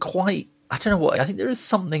something quite... I don't know what... I think there is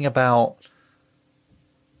something about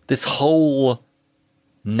this whole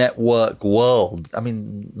network world. I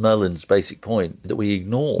mean, Merlin's basic point, that we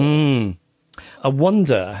ignore. I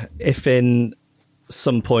wonder if in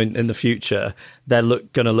some point in the future they're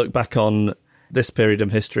going to look back on this period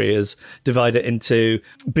of history as divide it into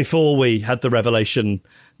before we had the revelation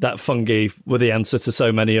that fungi were the answer to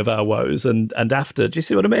so many of our woes and after. Do you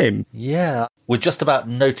see what I mean? Yeah. We're just about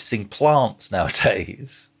noticing plants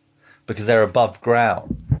nowadays because they're above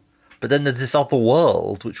ground. But then there's this other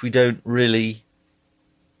world which we don't really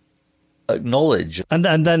acknowledge. And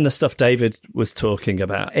then the stuff David was talking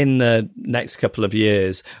about in the next couple of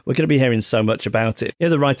years, we're going to be hearing so much about it. You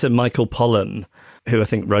know, the writer Michael Pollan, who I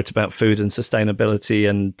think wrote about food and sustainability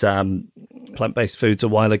and plant-based foods a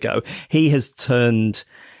while ago, he has turned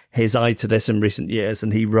his eye to this in recent years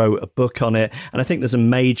and he wrote a book on it. And I think there's a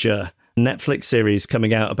major Netflix series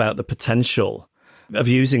coming out about the potential of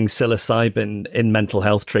using psilocybin in mental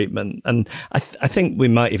health treatment. And I think we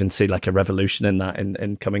might even see like a revolution in that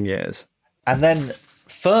in coming years. And then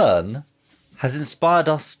Fern has inspired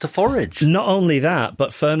us to forage. Not only that,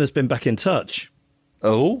 but Fern has been back in touch.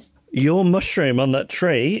 Oh? Your mushroom on that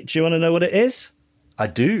tree, do you want to know what it is? I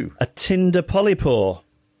do. A Tinder polypore.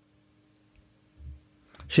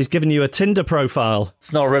 She's given you a Tinder profile.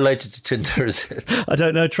 It's not related to Tinder, is it? I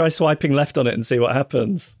don't know. Try swiping left on it and see what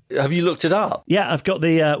happens. Have you looked it up? Yeah, I've got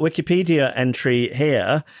the Wikipedia entry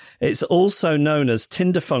here. It's also known as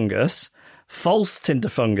Tinder fungus, false Tinder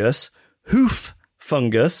fungus, hoof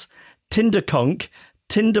fungus, Tinder conch,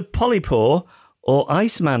 Tinder polypore, or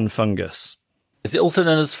Iceman fungus. Is it also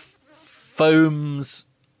known as Fomes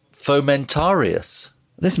fomentarius?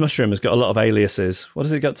 This mushroom has got a lot of aliases. What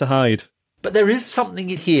has it got to hide? But there is something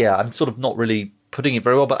in here. I'm sort of not really putting it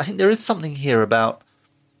very well, but I think there is something here about,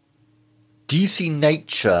 do you see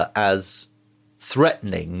nature as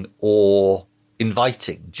threatening or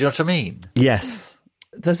inviting? Do you know what I mean? Yes.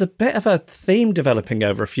 There's a bit of a theme developing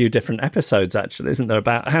over a few different episodes, actually, isn't there,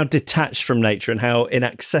 about how detached from nature and how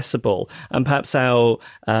inaccessible and perhaps how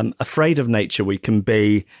afraid of nature we can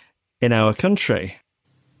be in our country.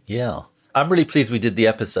 Yeah. I'm really pleased we did the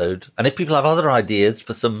episode. And if people have other ideas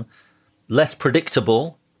for some less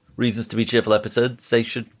predictable Reasons to Be Cheerful episodes, they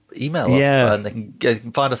should email us. Yeah. And they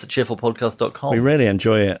can find us at cheerfulpodcast.com. We really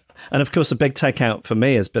enjoy it. And of course, a big takeout for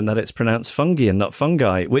me has been that it's pronounced fungi and not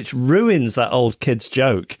fungi, which ruins that old kid's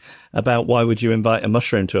joke about why would you invite a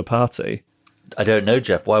mushroom to a party? I don't know,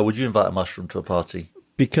 Jeff. Why would you invite a mushroom to a party?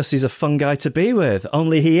 Because he's a fun guy to be with.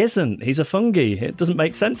 Only he isn't. He's a fungi. It doesn't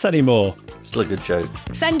make sense anymore. Still a good joke.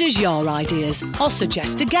 Send us your ideas or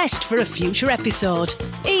suggest a guest for a future episode.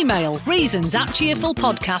 Email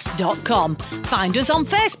reasons@cheerfulpodcast.com. Find us on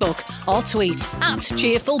Facebook or tweet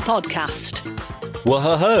 @cheerfulpodcast.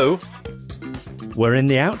 Whoa-ho-ho. We're in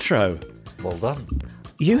the outro. Well done.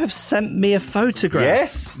 You have sent me a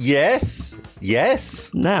photograph. Yes.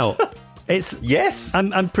 Now... Yes.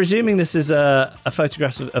 I'm presuming this is a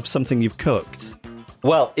photograph of something you've cooked.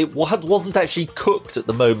 Well, it wasn't actually cooked at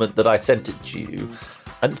the moment that I sent it to you.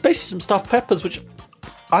 And it's basically some stuffed peppers, which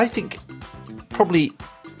I think probably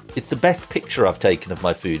it's the best picture I've taken of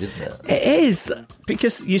my food, isn't it? It is,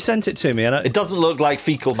 because you sent it to me. And it doesn't look like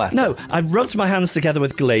fecal matter. No, I rubbed my hands together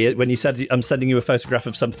with glee when you said I'm sending you a photograph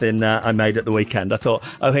of something I made at the weekend. I thought,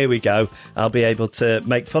 oh, here we go. I'll be able to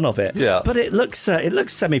make fun of it. Yeah. But it looks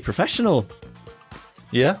semi-professional.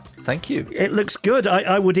 Yeah, thank you. It looks good.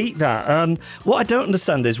 I would eat that. What I don't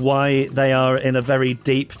understand is why they are in a very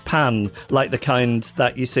deep pan, like the kind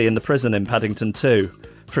that you see in the prison in Paddington 2.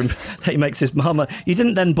 That he makes his mama. You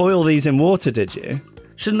didn't then boil these in water, did you?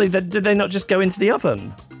 Shouldn't they? Did they not just go into the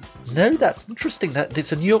oven? No, that's interesting. That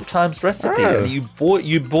it's a New York Times recipe, and you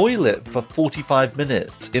boil it for 45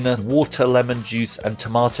 minutes in a water, lemon juice, and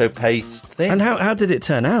tomato paste thing. And how did it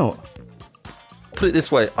turn out? Put it this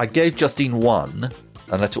way: I gave Justine one,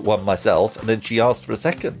 and I took one myself, and then she asked for a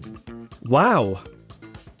second. Wow!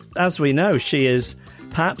 As we know, she is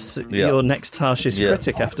perhaps your next harshest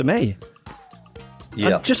critic after me.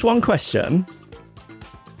 Yeah. And just one question.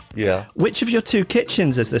 Yeah. Which of your two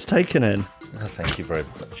kitchens is this taken in? Oh, thank you very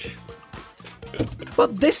much. Well,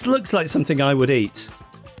 this looks like something I would eat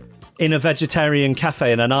in a vegetarian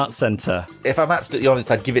cafe in an art centre. If I'm absolutely honest,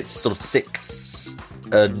 I'd give it sort of 6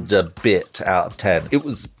 and a bit out of 10. It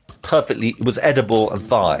was edible and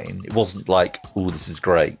fine. It wasn't like, oh, this is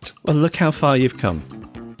great. Well, look how far you've come.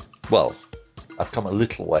 Well, I've come a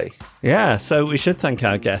little way. Yeah, so we should thank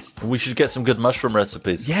our guest. We should get some good mushroom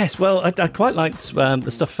recipes. Yes, well, I quite liked the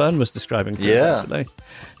stuff Fern was describing to us, actually.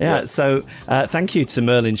 Yeah, so thank you to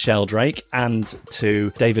Merlin Sheldrake and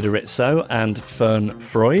to David Arizzo and Fern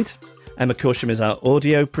Freud. Emma Corsham is our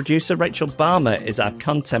audio producer. Rachel Barmer is our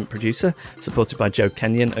content producer, supported by Joe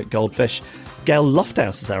Kenyon at Goldfish. Gail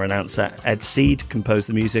Lofthouse is our announcer. Ed Seed composed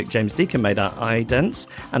the music. James Deacon made our idents.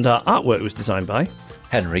 And our artwork was designed by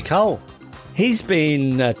Henry Cole. He's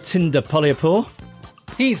been Tinder Polyapore.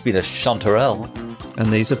 He's been a Chanterelle.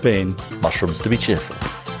 And these have been Mushrooms to be Cheerful.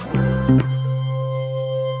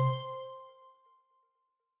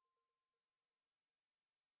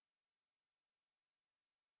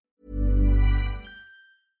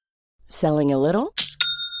 Selling a little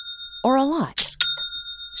or a lot?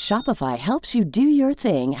 Shopify helps you do your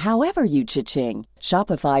thing however you cha-ching.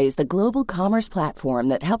 Shopify is the global commerce platform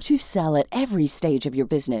that helps you sell at every stage of your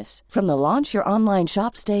business. From the launch your online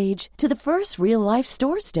shop stage to the first real-life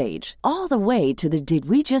store stage, all the way to the did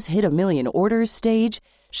we just hit a million orders stage.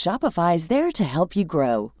 Shopify is there to help you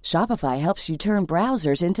grow. Shopify helps you turn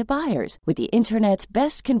browsers into buyers with the internet's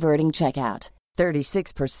best converting checkout.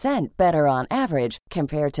 36% better on average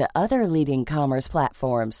compared to other leading commerce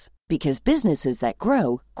platforms. Because businesses that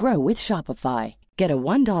grow, grow with Shopify. Get a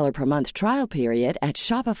 $1 per month trial period at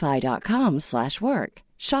shopify.com/work.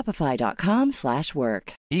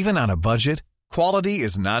 Shopify.com/work. Even on a budget, quality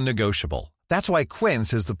is non-negotiable. That's why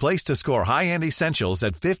Quince is the place to score high-end essentials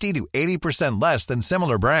at 50 to 80% less than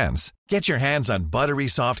similar brands. Get your hands on buttery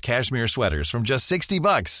soft cashmere sweaters from just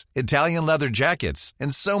 $60, Italian leather jackets,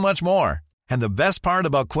 and so much more. And the best part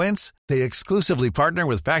about Quince, they exclusively partner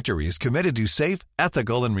with factories committed to safe,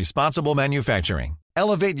 ethical, and responsible manufacturing.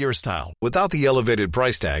 Elevate your style without the elevated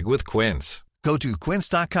price tag with Quince. Go to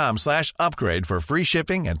quince.com/upgrade for free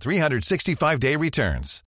shipping and 365-day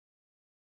returns.